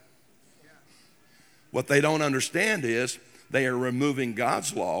that one. What they don't understand is they are removing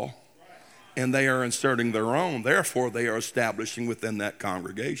God's law and they are inserting their own. Therefore, they are establishing within that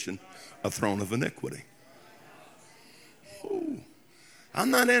congregation a throne of iniquity. Ooh. I'm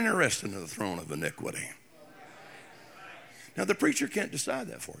not interested in the throne of iniquity. Now, the preacher can't decide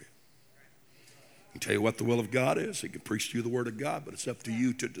that for you. He can tell you what the will of God is. He can preach to you the word of God, but it's up to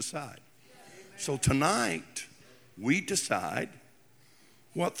you to decide. So tonight, we decide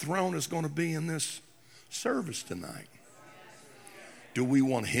what throne is going to be in this service tonight. Do we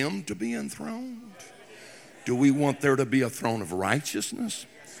want him to be enthroned? Do we want there to be a throne of righteousness?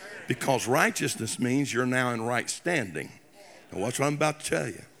 Because righteousness means you're now in right standing. And watch what I'm about to tell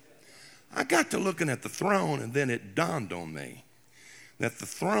you. I got to looking at the throne, and then it dawned on me that the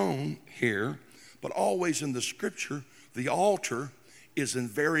throne here, but always in the scripture, the altar is in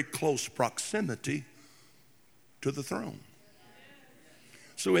very close proximity to the throne.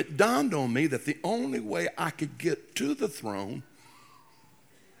 So it dawned on me that the only way I could get to the throne,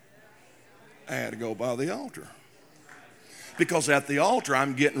 I had to go by the altar. Because at the altar,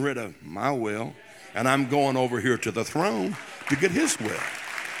 I'm getting rid of my will, and I'm going over here to the throne to get his will.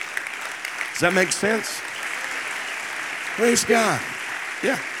 Does that make sense? Praise God.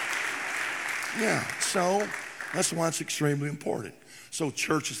 Yeah. Yeah. So that's why it's extremely important. So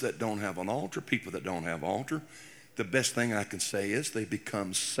churches that don't have an altar, people that don't have altar, the best thing I can say is they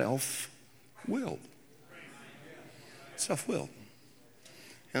become self-willed. Self-willed.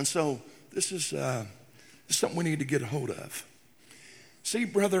 And so this is It's something we need to get a hold of. See,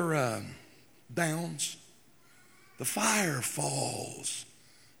 Brother Bounds, the fire falls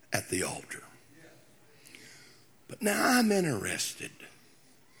at the altar. But now I'm interested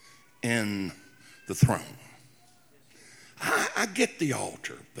in the throne. I get the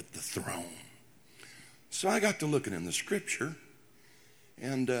altar, but the throne. So I got to looking in the scripture,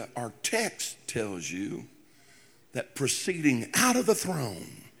 and our text tells you that proceeding out of the throne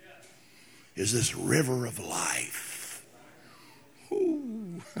is this river of life.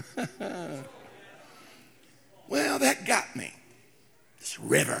 Ooh. Well, that got me. This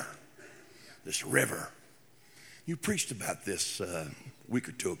river. You preached about this a week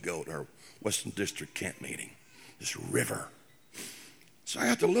or two ago at our Western District camp meeting. This river. So I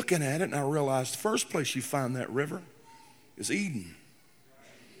got to looking at it, and I realized the first place you find that river is Eden.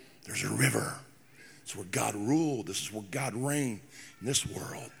 There's a river. It's where God ruled. This is where God reigned in this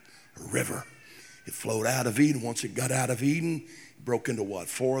world. A river. It flowed out of Eden. Once it got out of Eden, it broke into what?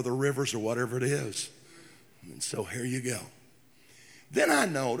 4 of the rivers or whatever it is. And so here you go. Then I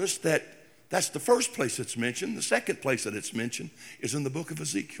noticed that that's the first place it's mentioned. The second place that it's mentioned is in the book of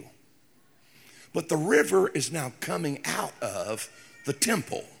Ezekiel. But the river is now coming out of the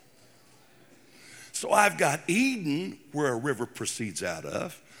temple. So I've got Eden, where a river proceeds out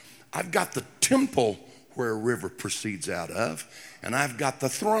of. I've got the temple, where a river proceeds out of. And I've got the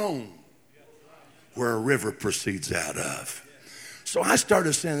throne, where a river proceeds out of. So I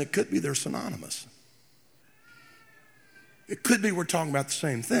started saying it could be they're synonymous. It could be we're talking about the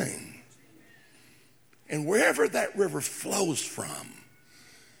same thing. And wherever that river flows from,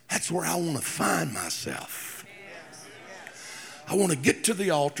 that's where I want to find myself. I want to get to the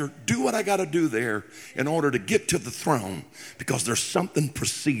altar, do what I got to do there in order to get to the throne, because there's something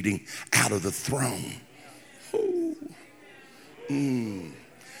proceeding out of the throne.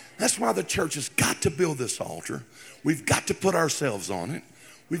 That's why the church has got to build this altar. We've got to put ourselves on it.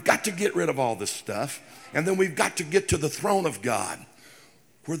 We've got to get rid of all this stuff. And then we've got to get to the throne of God,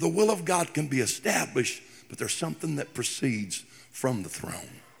 where the will of God can be established, but there's something that proceeds from the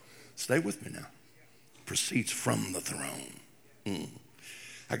throne. Stay with me now. Proceeds from the throne.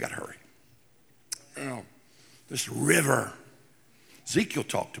 I got to hurry. Now, this river, Ezekiel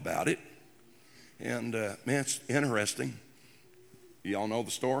talked about it. And man, it's interesting. Y'all know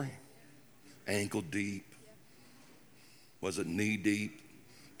the story? Ankle deep. Was it knee deep?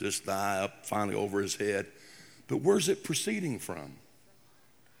 Just thigh up, finally over his head. But where's it proceeding from?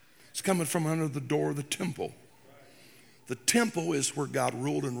 It's coming from under the door of the temple. The temple is where God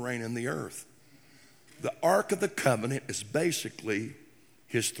ruled and reigned in the earth. The Ark of the Covenant is basically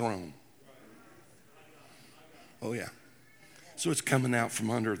his throne. Oh, yeah. So it's coming out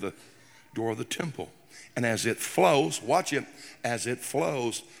from under the door of the temple. And as it flows, watch it, as it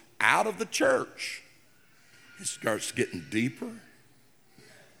flows out of the church, it starts getting deeper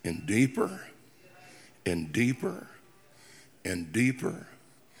and deeper and deeper and deeper.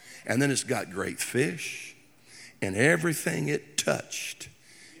 And then it's got great fish and everything it touched,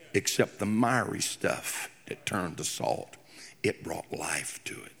 except the miry stuff that turned to salt. It brought life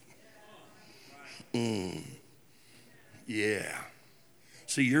to it. Yeah.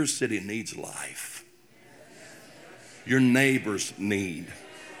 See, your city needs life. Your neighbors need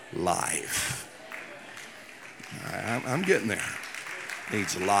life. I'm getting there.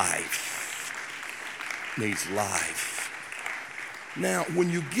 Needs life. Needs life. Now, when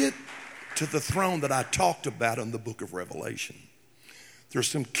you get to the throne that I talked about in the book of Revelation, there's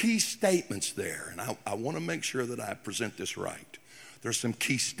some key statements there, and I want to make sure that I present this right. There's some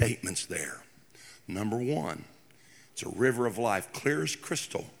key statements there. Number one, it's a river of life, clear as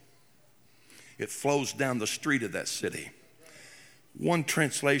crystal. It flows down the street of that city. One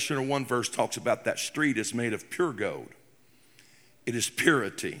translation or one verse talks about that street is made of pure gold. It is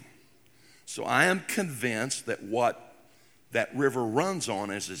purity. So I am convinced that what that river runs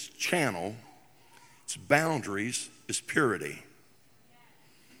on as its channel, its boundaries, is purity.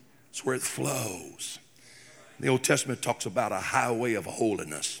 It's where it flows. The Old Testament talks about a highway of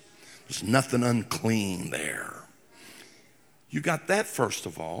holiness. There's nothing unclean there. You got that first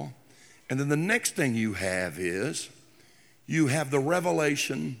of all. And then the next thing you have is you have the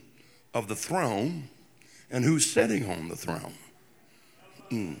revelation of the throne and who's sitting on the throne.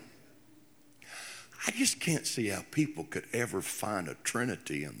 I just can't see how people could ever find a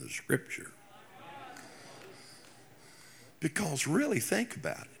Trinity in the scripture. Because really think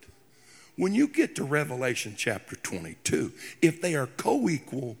about it. When you get to Revelation chapter 22, if they are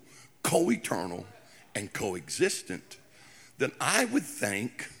co-equal, co-eternal, and coexistent, then I would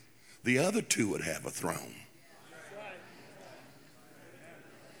think the other two would have a throne.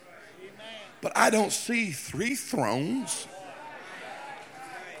 But I don't see 3 thrones.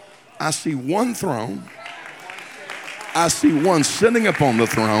 I see one throne. I see one sitting upon the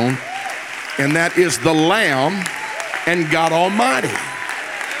throne, and that is the Lamb and God Almighty.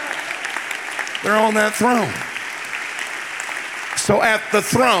 They're on that throne. So at the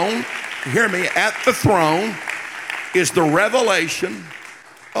throne, hear me, at the throne is the revelation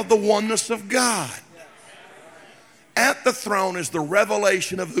of the oneness of God. At the throne is the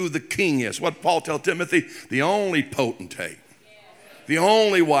revelation of who the king is. What Paul tells Timothy, the only potentate, the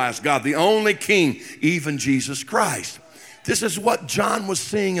only wise God, the only king, even Jesus Christ. This is what John was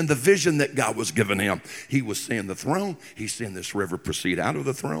seeing in the vision that God was giving him. He was seeing the throne. He's seeing this river proceed out of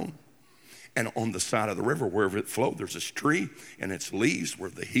the throne. And on the side of the river, wherever it flowed, there's this tree, and its leaves were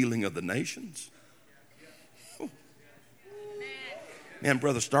the healing of the nations. Oh. Man,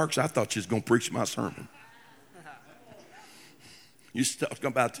 Brother Starks, I thought you was going to preach my sermon. You talking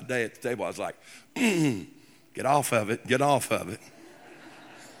about today at the table, I was like, get off of it, get off of it.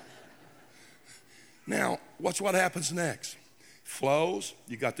 Now, watch what happens next. Flows,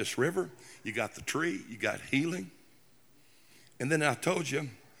 you got this river, you got the tree, you got healing. And then I told you,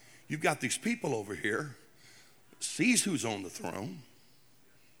 you've got these people over here, sees who's on the throne,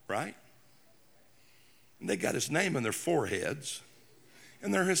 right? And they got his name on their foreheads,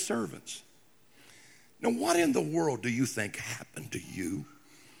 and they're his servants. Now, what in the world do you think happened to you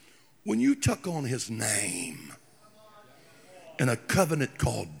when you took on his name in a covenant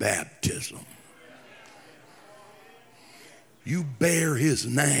called baptism? You bear his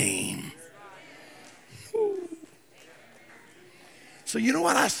name. Ooh. So you know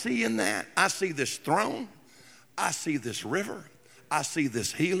what I see in that? I see this throne. I see this river. I see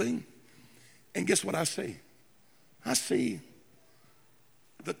this healing. And guess what I see? I see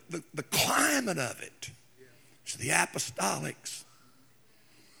the climate of it. It's the apostolics,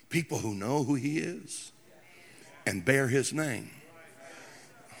 people who know who he is and bear his name.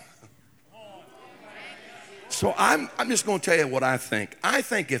 So I'm just going to tell you what I think. I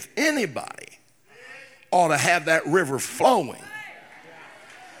think if anybody ought to have that river flowing,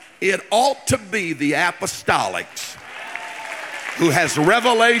 it ought to be the apostolics who has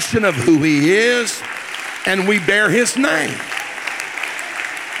revelation of who he is, and we bear his name.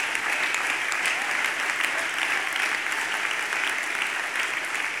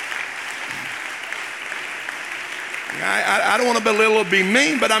 I don't want to belittle or be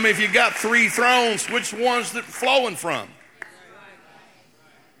mean, but I mean, if you got 3 thrones, which one's that flowing from?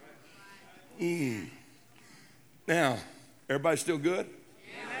 Now, everybody still good?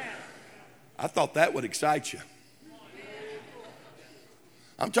 I thought that would excite you.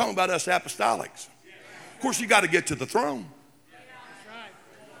 I'm talking about us apostolics. Of course, you got to get to the throne.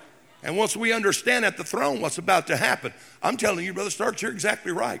 And once we understand at the throne what's about to happen, I'm telling you, Brother Starks, you're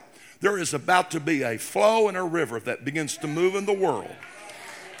exactly right. There is about to be a flow and a river that begins to move in the world.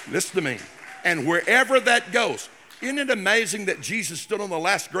 Listen to me. And wherever that goes, isn't it amazing that Jesus stood on the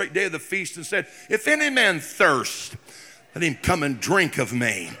last great day of the feast and said, if any man thirst, let him come and drink of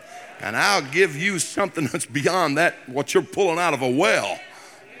me. And I'll give you something that's beyond that, what you're pulling out of a well.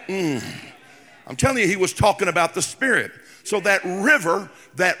 I'm telling you, he was talking about the Spirit. So that river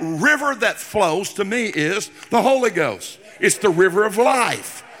that flows to me is the Holy Ghost. It's the river of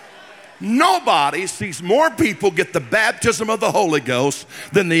life. Nobody sees more people get the baptism of the Holy Ghost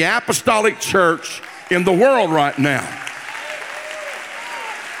than the apostolic church in the world right now.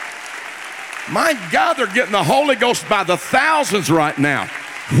 My God, they're getting the Holy Ghost by the thousands right now.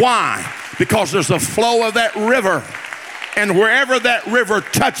 Why? Because there's a flow of that river. And wherever that river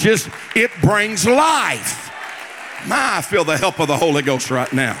touches, it brings life. I feel the help of the Holy Ghost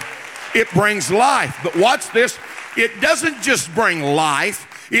right now. It brings life. But watch this. It doesn't just bring life.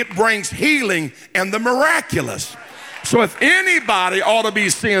 It brings healing and the miraculous. So if anybody ought to be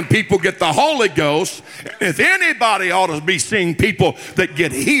seeing people get the Holy Ghost, if anybody ought to be seeing people that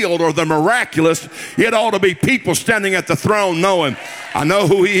get healed or the miraculous, it ought to be people standing at the throne knowing, I know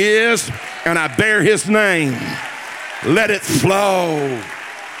who he is and I bear his name. Let it flow.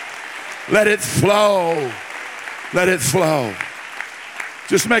 Let it flow. Let it flow.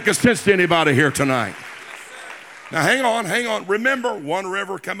 Just making sense to anybody here tonight. Now, hang on. Remember, one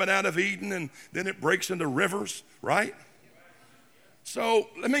river coming out of Eden, and then it breaks into rivers, right? So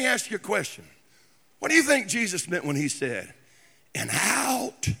let me ask you a question. What do you think Jesus meant when he said, and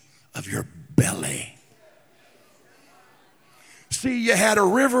out of your belly? See, you had a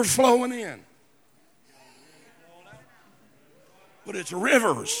river flowing in. But it's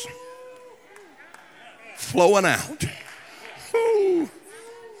rivers flowing out. Ooh.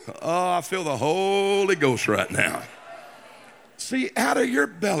 Oh, I feel the Holy Ghost right now. See, out of your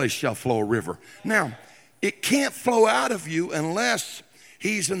belly shall flow a river. Now, it can't flow out of you unless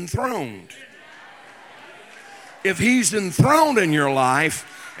he's enthroned. If he's enthroned in your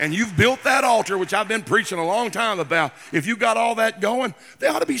life and you've built that altar, which I've been preaching a long time about, if you got all that going, there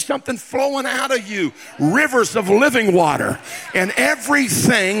ought to be something flowing out of you. Rivers of living water and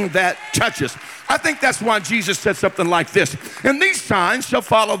everything that touches. I think that's why Jesus said something like this. And these signs shall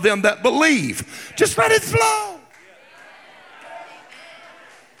follow them that believe. Just let it flow.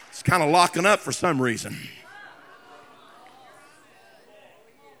 It's kind of locking up for some reason.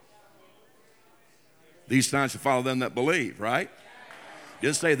 These signs shall follow them that believe, right?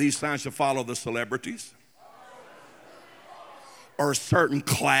 Didn't say these signs shall follow the celebrities or a certain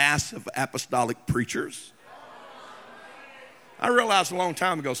class of apostolic preachers. I realized a long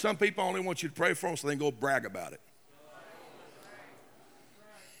time ago, some people only want you to pray for them so they can go brag about it.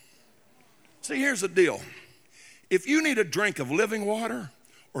 See, here's the deal. If you need a drink of living water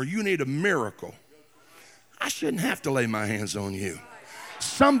or you need a miracle, I shouldn't have to lay my hands on you.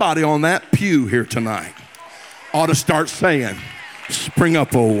 Somebody on that pew here tonight ought to start saying, spring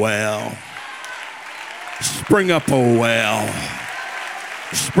up a well. Spring up a well.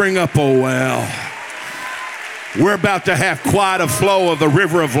 Spring up a well. We're about to have quite a flow of the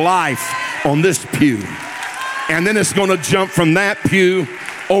river of life on this pew. And then it's going to jump from that pew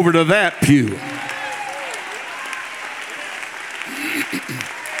over to that pew.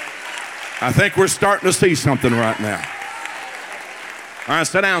 I think we're starting to see something right now. All right,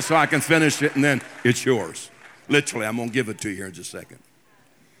 sit down so I can finish it, and then it's yours. Literally, I'm going to give it to you here in just a second.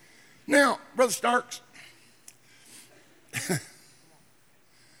 Now, Brother Starks,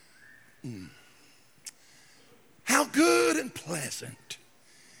 how good and pleasant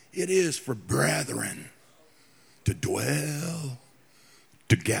it is for brethren to dwell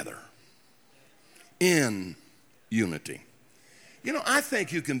together in unity. You know, I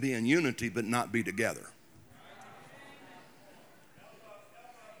think you can be in unity but not be together.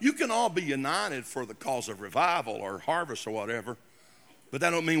 You can all be united for the cause of revival or harvest or whatever, but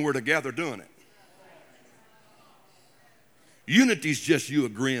that don't mean we're together doing it. Unity is just you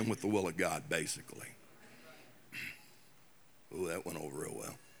agreeing with the will of God, basically. Oh, that went over real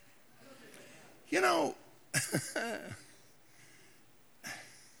well. You know,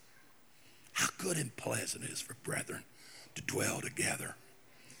 how good and pleasant it is for brethren to dwell together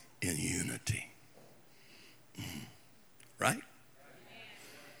in unity. Right?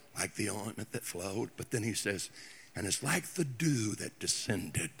 Like the ointment that flowed. But then he says, and it's like the dew that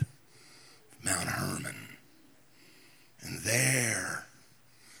descended from Mount Hermon. And there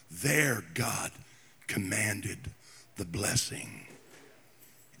God commanded the blessing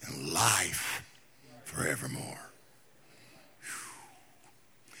and life forevermore. Whew.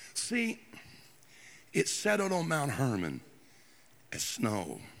 See, it settled on Mount Hermon as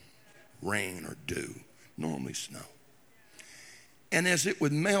snow, rain, or dew, normally snow. And as it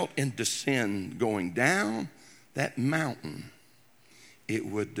would melt and descend going down that mountain, it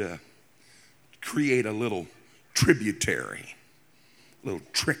would create a little tributary, a little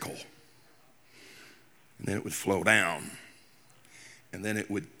trickle. And then it would flow down. And then it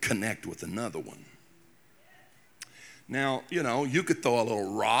would connect with another one. Now, you know, you could throw a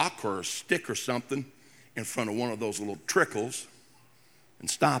little rock or a stick or something in front of one of those little trickles and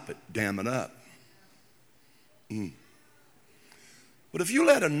stop it, dam it up. But if you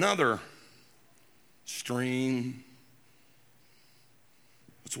let another stream,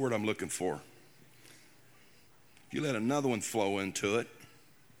 what's the word I'm looking for? If you let another one flow into it,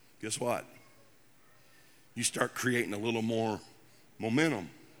 guess what? You start creating a little more momentum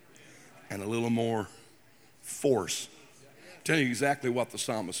and a little more force. I'll tell you exactly what the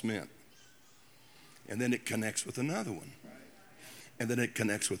psalmist meant. And then it connects with another one. And then it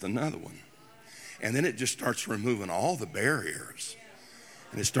connects with another one. And then it just starts removing all the barriers.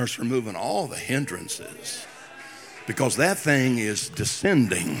 And it starts removing all the hindrances. Because that thing is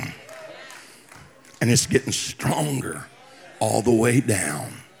descending. And it's getting stronger all the way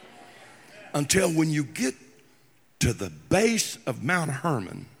down. Until when you get to the base of Mount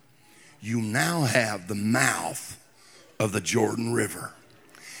Hermon, you now have the mouth of the Jordan River.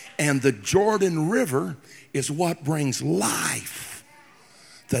 And the Jordan River is what brings life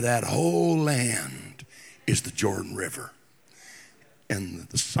to that whole land, is the Jordan River. And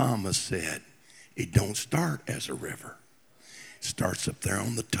the psalmist said, it don't start as a river. It starts up there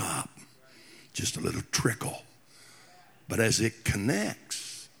on the top, just a little trickle. But as it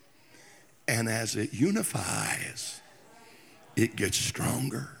connects and as it unifies, it gets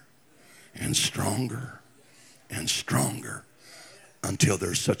stronger and stronger and stronger until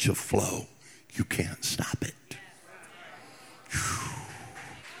there's such a flow, you can't stop it.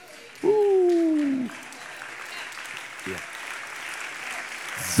 Ooh. Yeah.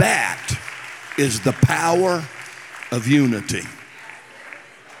 That is the power of unity.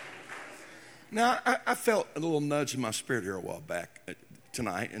 Now, I felt a little nudge in my spirit here a while back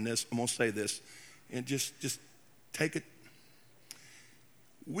tonight, and I'm going to say this, and just take it.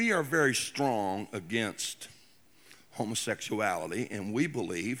 We are very strong against homosexuality, and we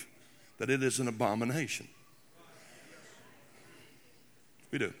believe that it is an abomination.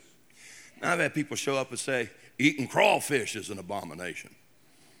 We do. Now, I've had people show up and say, eating crawfish is an abomination.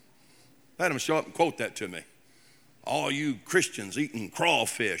 I've had them show up and quote that to me. All you Christians eating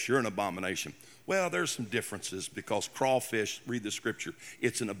crawfish, you're an abomination. Well, there's some differences because crawfish, read the scripture,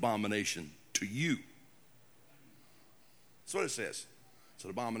 it's an abomination to you. That's what it says. It's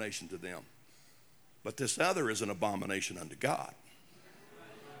an abomination to them. But this other is an abomination unto God.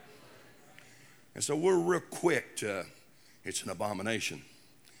 And so we're real quick to, it's an abomination.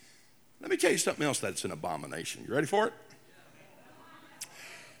 Let me tell you something else that's an abomination. You ready for it?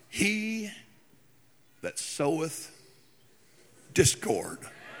 He that soweth discord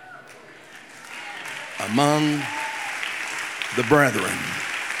among the brethren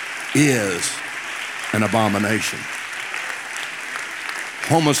is an abomination.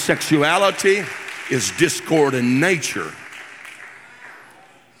 Homosexuality is discord in nature.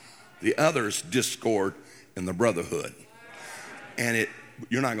 The other is discord in the brotherhood. And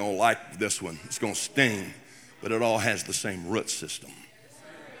you're not going to like this one. It's going to sting, but it all has the same root system.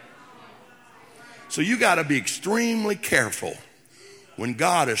 So you got to be extremely careful when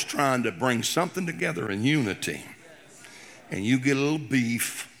God is trying to bring something together in unity and you get a little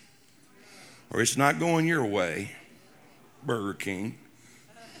beef or it's not going your way, Burger King,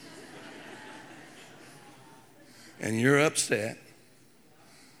 and you're upset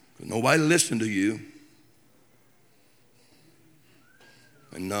because nobody listened to you.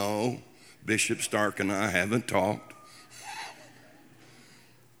 And no, Bishop Stark and I haven't talked.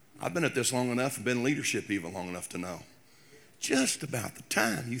 I've been at this long enough and been in leadership even long enough to know just about the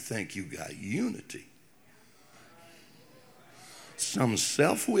time you think you got unity, some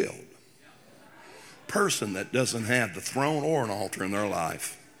self-willed person that doesn't have the throne or an altar in their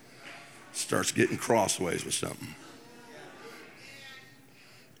life starts getting crossways with something.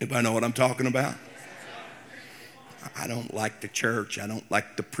 Anybody know what I'm talking about? I don't like the church. I don't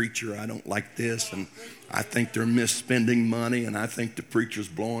like the preacher. I don't like this. And I think they're misspending money. And I think the preacher's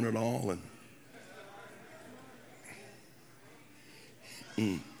blowing it all.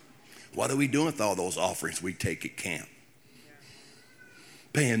 And what are we doing with all those offerings we take at camp?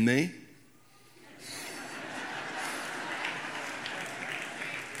 Paying me?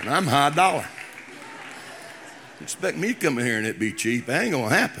 And I'm high dollar. Expect me to come in here and it be cheap. That ain't going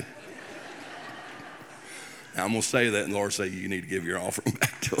to happen. Now, I'm going to say that, and the Lord say, you need to give your offering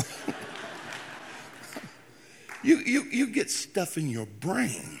back to him. You get stuff in your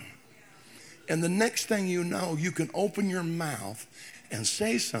brain, and the next thing you know, you can open your mouth and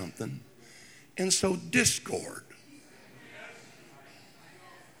say something, and sow discord.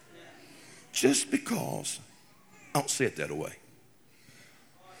 Just because, I don't say it that way.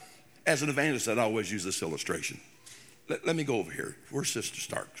 As an evangelist, I'd always use this illustration. Let me go over here. Where's Sister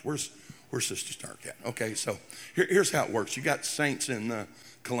Stark? Where's Sister Stark at? Okay, so here's how it works. You got saints in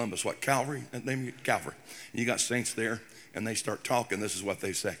Columbus, Calvary? Calvary. And you got saints there, and they start talking. This is what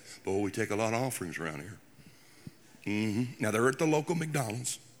they say. Boy, we take a lot of offerings around here. Mm-hmm. Now, they're at the local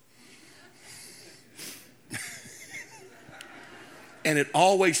McDonald's. And it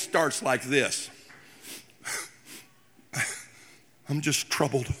always starts like this. I'm just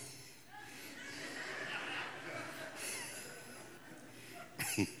troubled.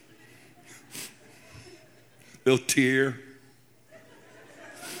 Little tear.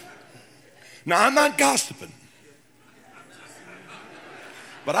 Now, I'm not gossiping,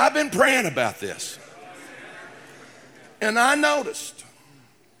 but I've been praying about this. And I noticed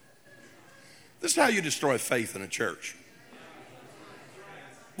this is how you destroy faith in a church.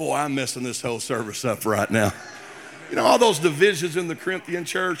 Boy, I'm messing this whole service up right now. You know all those divisions in the Corinthian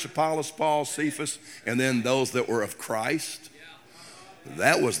church, Apollos, Paul, Cephas, and then those that were of Christ?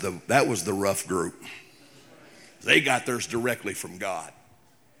 That was the rough group. They got theirs directly from God.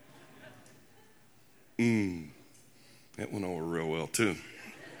 That went over real well too.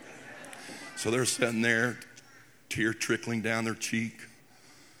 So they're sitting there, tear trickling down their cheek.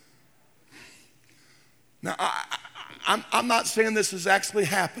 Now, I'm not saying this is actually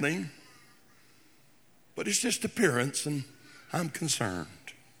happening, but it's just appearance, and I'm concerned.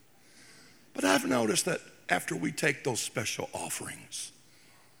 But I've noticed that after we take those special offerings,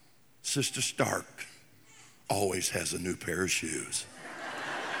 Sister Stark always has a new pair of shoes.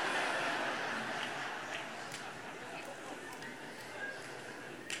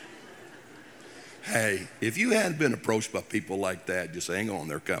 Hey, if you hadn't been approached by people like that, just hang on,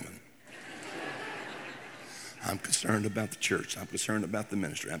 they're coming. I'm concerned about the church. I'm concerned about the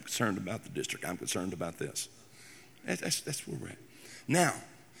ministry. I'm concerned about the district. I'm concerned about this. That's where we're at. Now,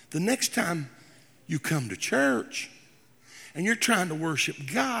 the next time you come to church and you're trying to worship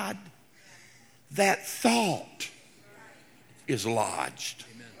God, that thought is lodged.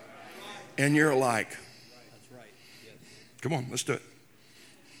 Amen. And you're like, that's right. Yes. Come on, let's do it.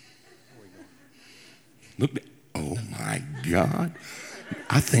 Look, oh my God,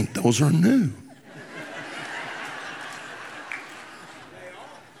 I think those are new.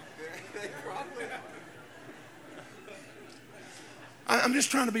 I'm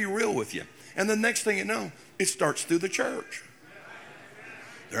just trying to be real with you. And the next thing you know, it starts through the church.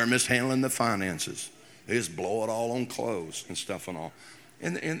 They're mishandling the finances. They just blow it all on clothes and stuff and all.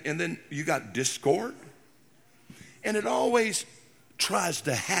 And then you got discord. And it always tries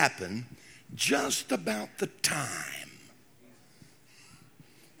to happen just about the time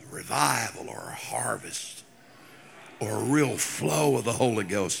a revival or a harvest or a real flow of the Holy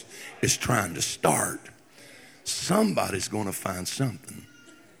Ghost is trying to start. Somebody's going to find something.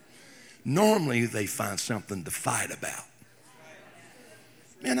 Normally, they find something to fight about.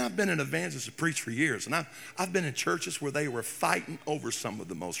 Man, I've been an evangelist to preach for years, and I've been in churches where they were fighting over some of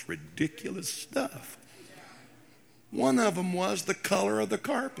the most ridiculous stuff. One of them was the color of the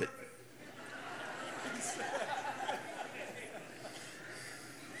carpet.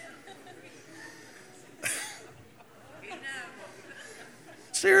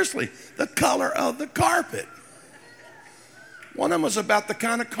 Seriously, the color of the carpet. One of them was about the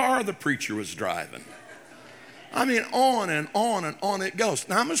kind of car the preacher was driving. I mean, on and on and on it goes.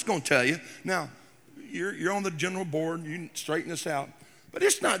 Now, I'm just going to tell you, now, you're on the general board, you can straighten this out, but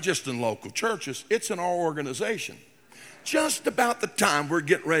it's not just in local churches, it's in our organization. Just about the time we're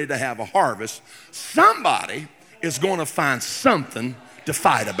getting ready to have a harvest, somebody is going to find something to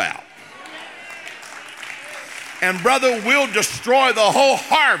fight about. And brother, we'll destroy the whole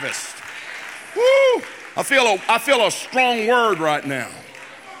harvest. Woo! I feel a strong word right now.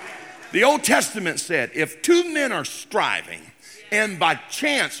 The Old Testament said, if two men are striving, and by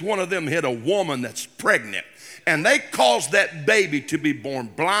chance one of them hit a woman that's pregnant, and they cause that baby to be born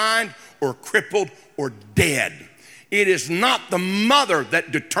blind or crippled or dead, it is not the mother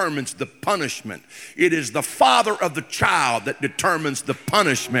that determines the punishment. It is the father of the child that determines the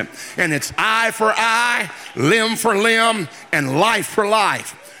punishment. And it's eye for eye, limb for limb, and life for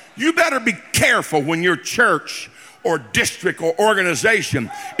life. You better be careful when your church or district or organization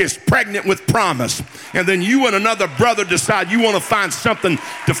is pregnant with promise, and then you and another brother decide you want to find something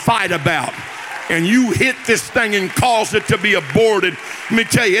to fight about, and you hit this thing and cause it to be aborted. Let me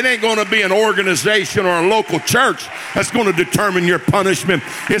tell you, it ain't going to be an organization or a local church that's going to determine your punishment.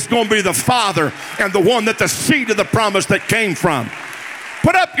 It's going to be the Father and the one that the seed of the promise that came from.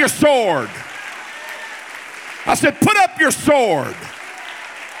 Put up your sword. I said, put up your sword.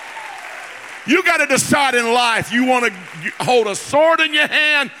 You got to decide in life, you want to hold a sword in your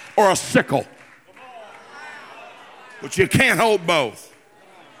hand or a sickle. But you can't hold both.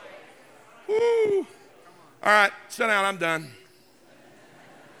 Woo. All right, sit down, I'm done.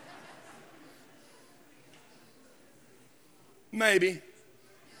 Maybe.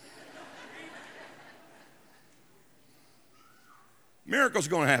 Miracle's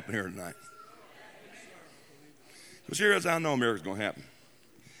going to happen here tonight. Because here as I know a miracle's going to happen.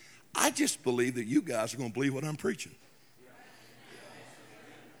 I just believe that you guys are going to believe what I'm preaching.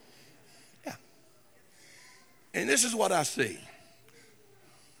 Yeah. And this is what I see.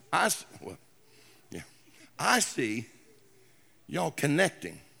 I see y'all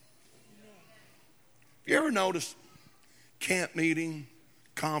connecting. You ever notice camp meeting,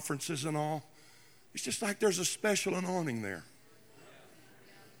 conferences and all? It's just like there's a special anointing there.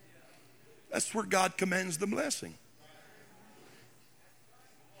 That's where God commands the blessing.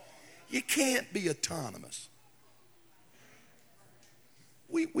 You can't be autonomous.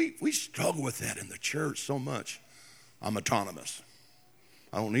 We struggle with that in the church so much. I'm autonomous.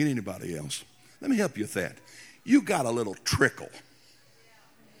 I don't need anybody else. Let me help you with that. You got a little trickle.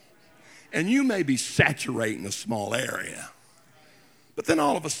 And you may be saturating a small area. But then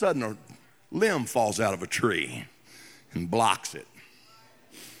all of a sudden a limb falls out of a tree and blocks it.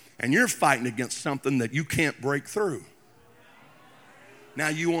 And you're fighting against something that you can't break through. Now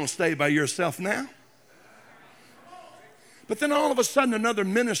you want to stay by yourself now? But then all of a sudden another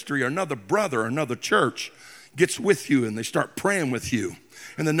ministry or another brother or another church gets with you and they start praying with you.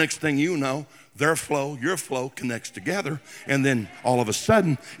 And the next thing you know, their flow, your flow connects together, and then all of a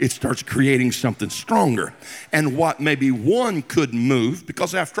sudden it starts creating something stronger. And what maybe one could move,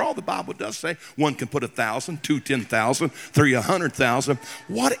 because after all the Bible does say one can put 1,000, 2 10,000, 3 100,000.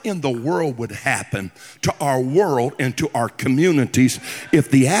 What in the world would happen to our world and to our communities if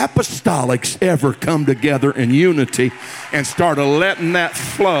the apostolics ever come together in unity and started letting that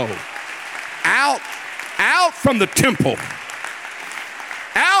flow out from the temple?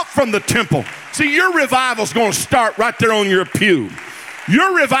 Out from the temple. See, your revival's going to start right there on your pew.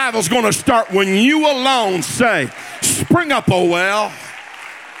 Your revival's going to start when you alone say, spring up, O well.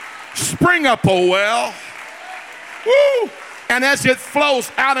 Spring up, O well. Woo! And as it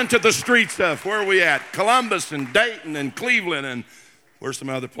flows out into the streets of, where are we at? Columbus and Dayton and Cleveland and where's some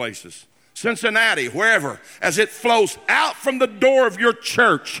other places? Cincinnati, wherever, as it flows out from the door of your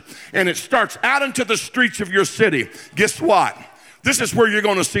church and it starts out into the streets of your city, guess what? This is where you're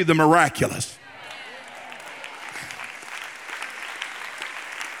going to see the miraculous.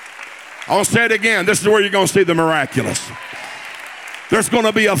 I'll say it again. This is where you're going to see the miraculous. There's going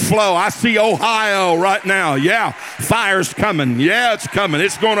to be a flow. I see Ohio right now. Yeah, fire's coming. Yeah, it's coming.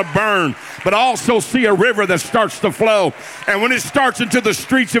 It's going to burn. But I also see a river that starts to flow. And when it starts into the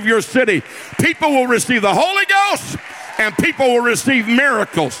streets of your city, people will receive the Holy Ghost and people will receive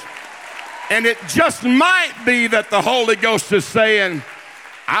miracles. And it just might be that the Holy Ghost is saying,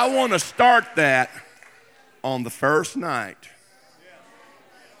 I want to start that on the first night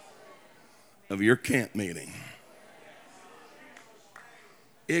of your camp meeting.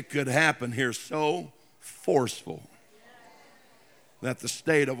 It could happen here so forceful that the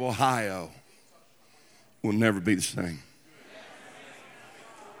state of Ohio will never be the same.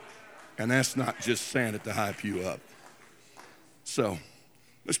 And that's not just saying it to hype you up. So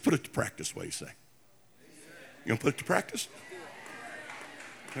let's put it to practice, what do you say? You gonna put it to practice?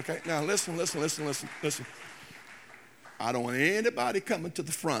 Okay, now listen. I don't want anybody coming to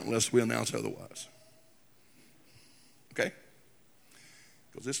the front unless we announce otherwise. Okay?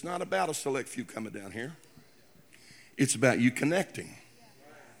 Because it's not about a select few coming down here. It's about you connecting.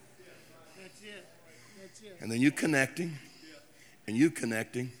 And then you connecting. And you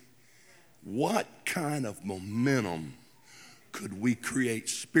connecting. What kind of momentum could we create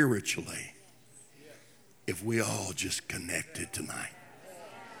spiritually if we all just connected tonight?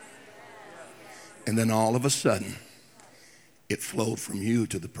 And then all of a sudden, it flowed from you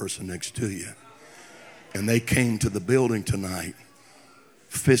to the person next to you. And they came to the building tonight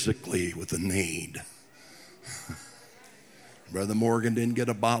physically with a need. Brother Morgan didn't get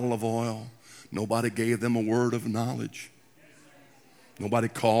a bottle of oil. Nobody gave them a word of knowledge. Nobody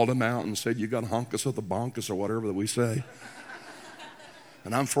called them out and said, you got honkus or the bonkus or whatever that we say.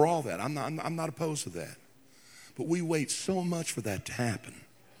 And I'm for all that. I'm not opposed to that. But we wait so much for that to happen.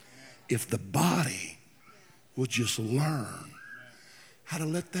 If the body will just learn how to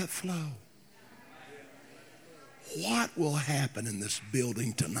let that flow. What will happen in this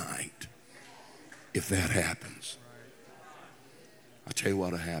building tonight if that happens? I'll tell you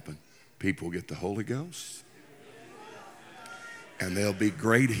what will happen. People will get the Holy Ghost. And there'll be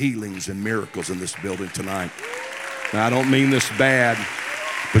great healings and miracles in this building tonight. Now, I don't mean this bad,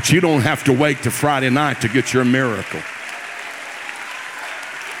 but you don't have to wait till Friday night to get your miracle.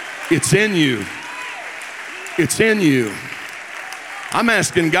 It's in you. It's in you. I'm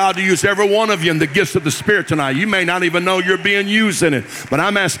asking God to use every one of you in the gifts of the Spirit tonight. You may not even know you're being used in it, but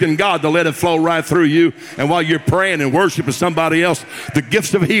I'm asking God to let it flow right through you. And while you're praying and worshiping somebody else, the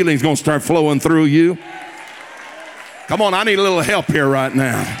gifts of healing is going to start flowing through you. Come on, I need a little help here right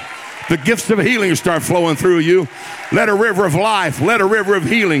now. The gifts of healing start flowing through you. Let a river of life, let a river of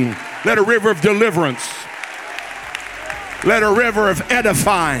healing, let a river of deliverance, let a river of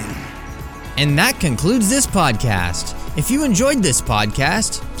edifying. And that concludes this podcast. If you enjoyed this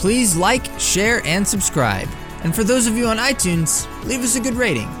podcast, please like, share, and subscribe. And for those of you on iTunes, leave us a good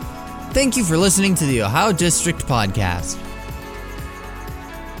rating. Thank you for listening to the Ohio District Podcast.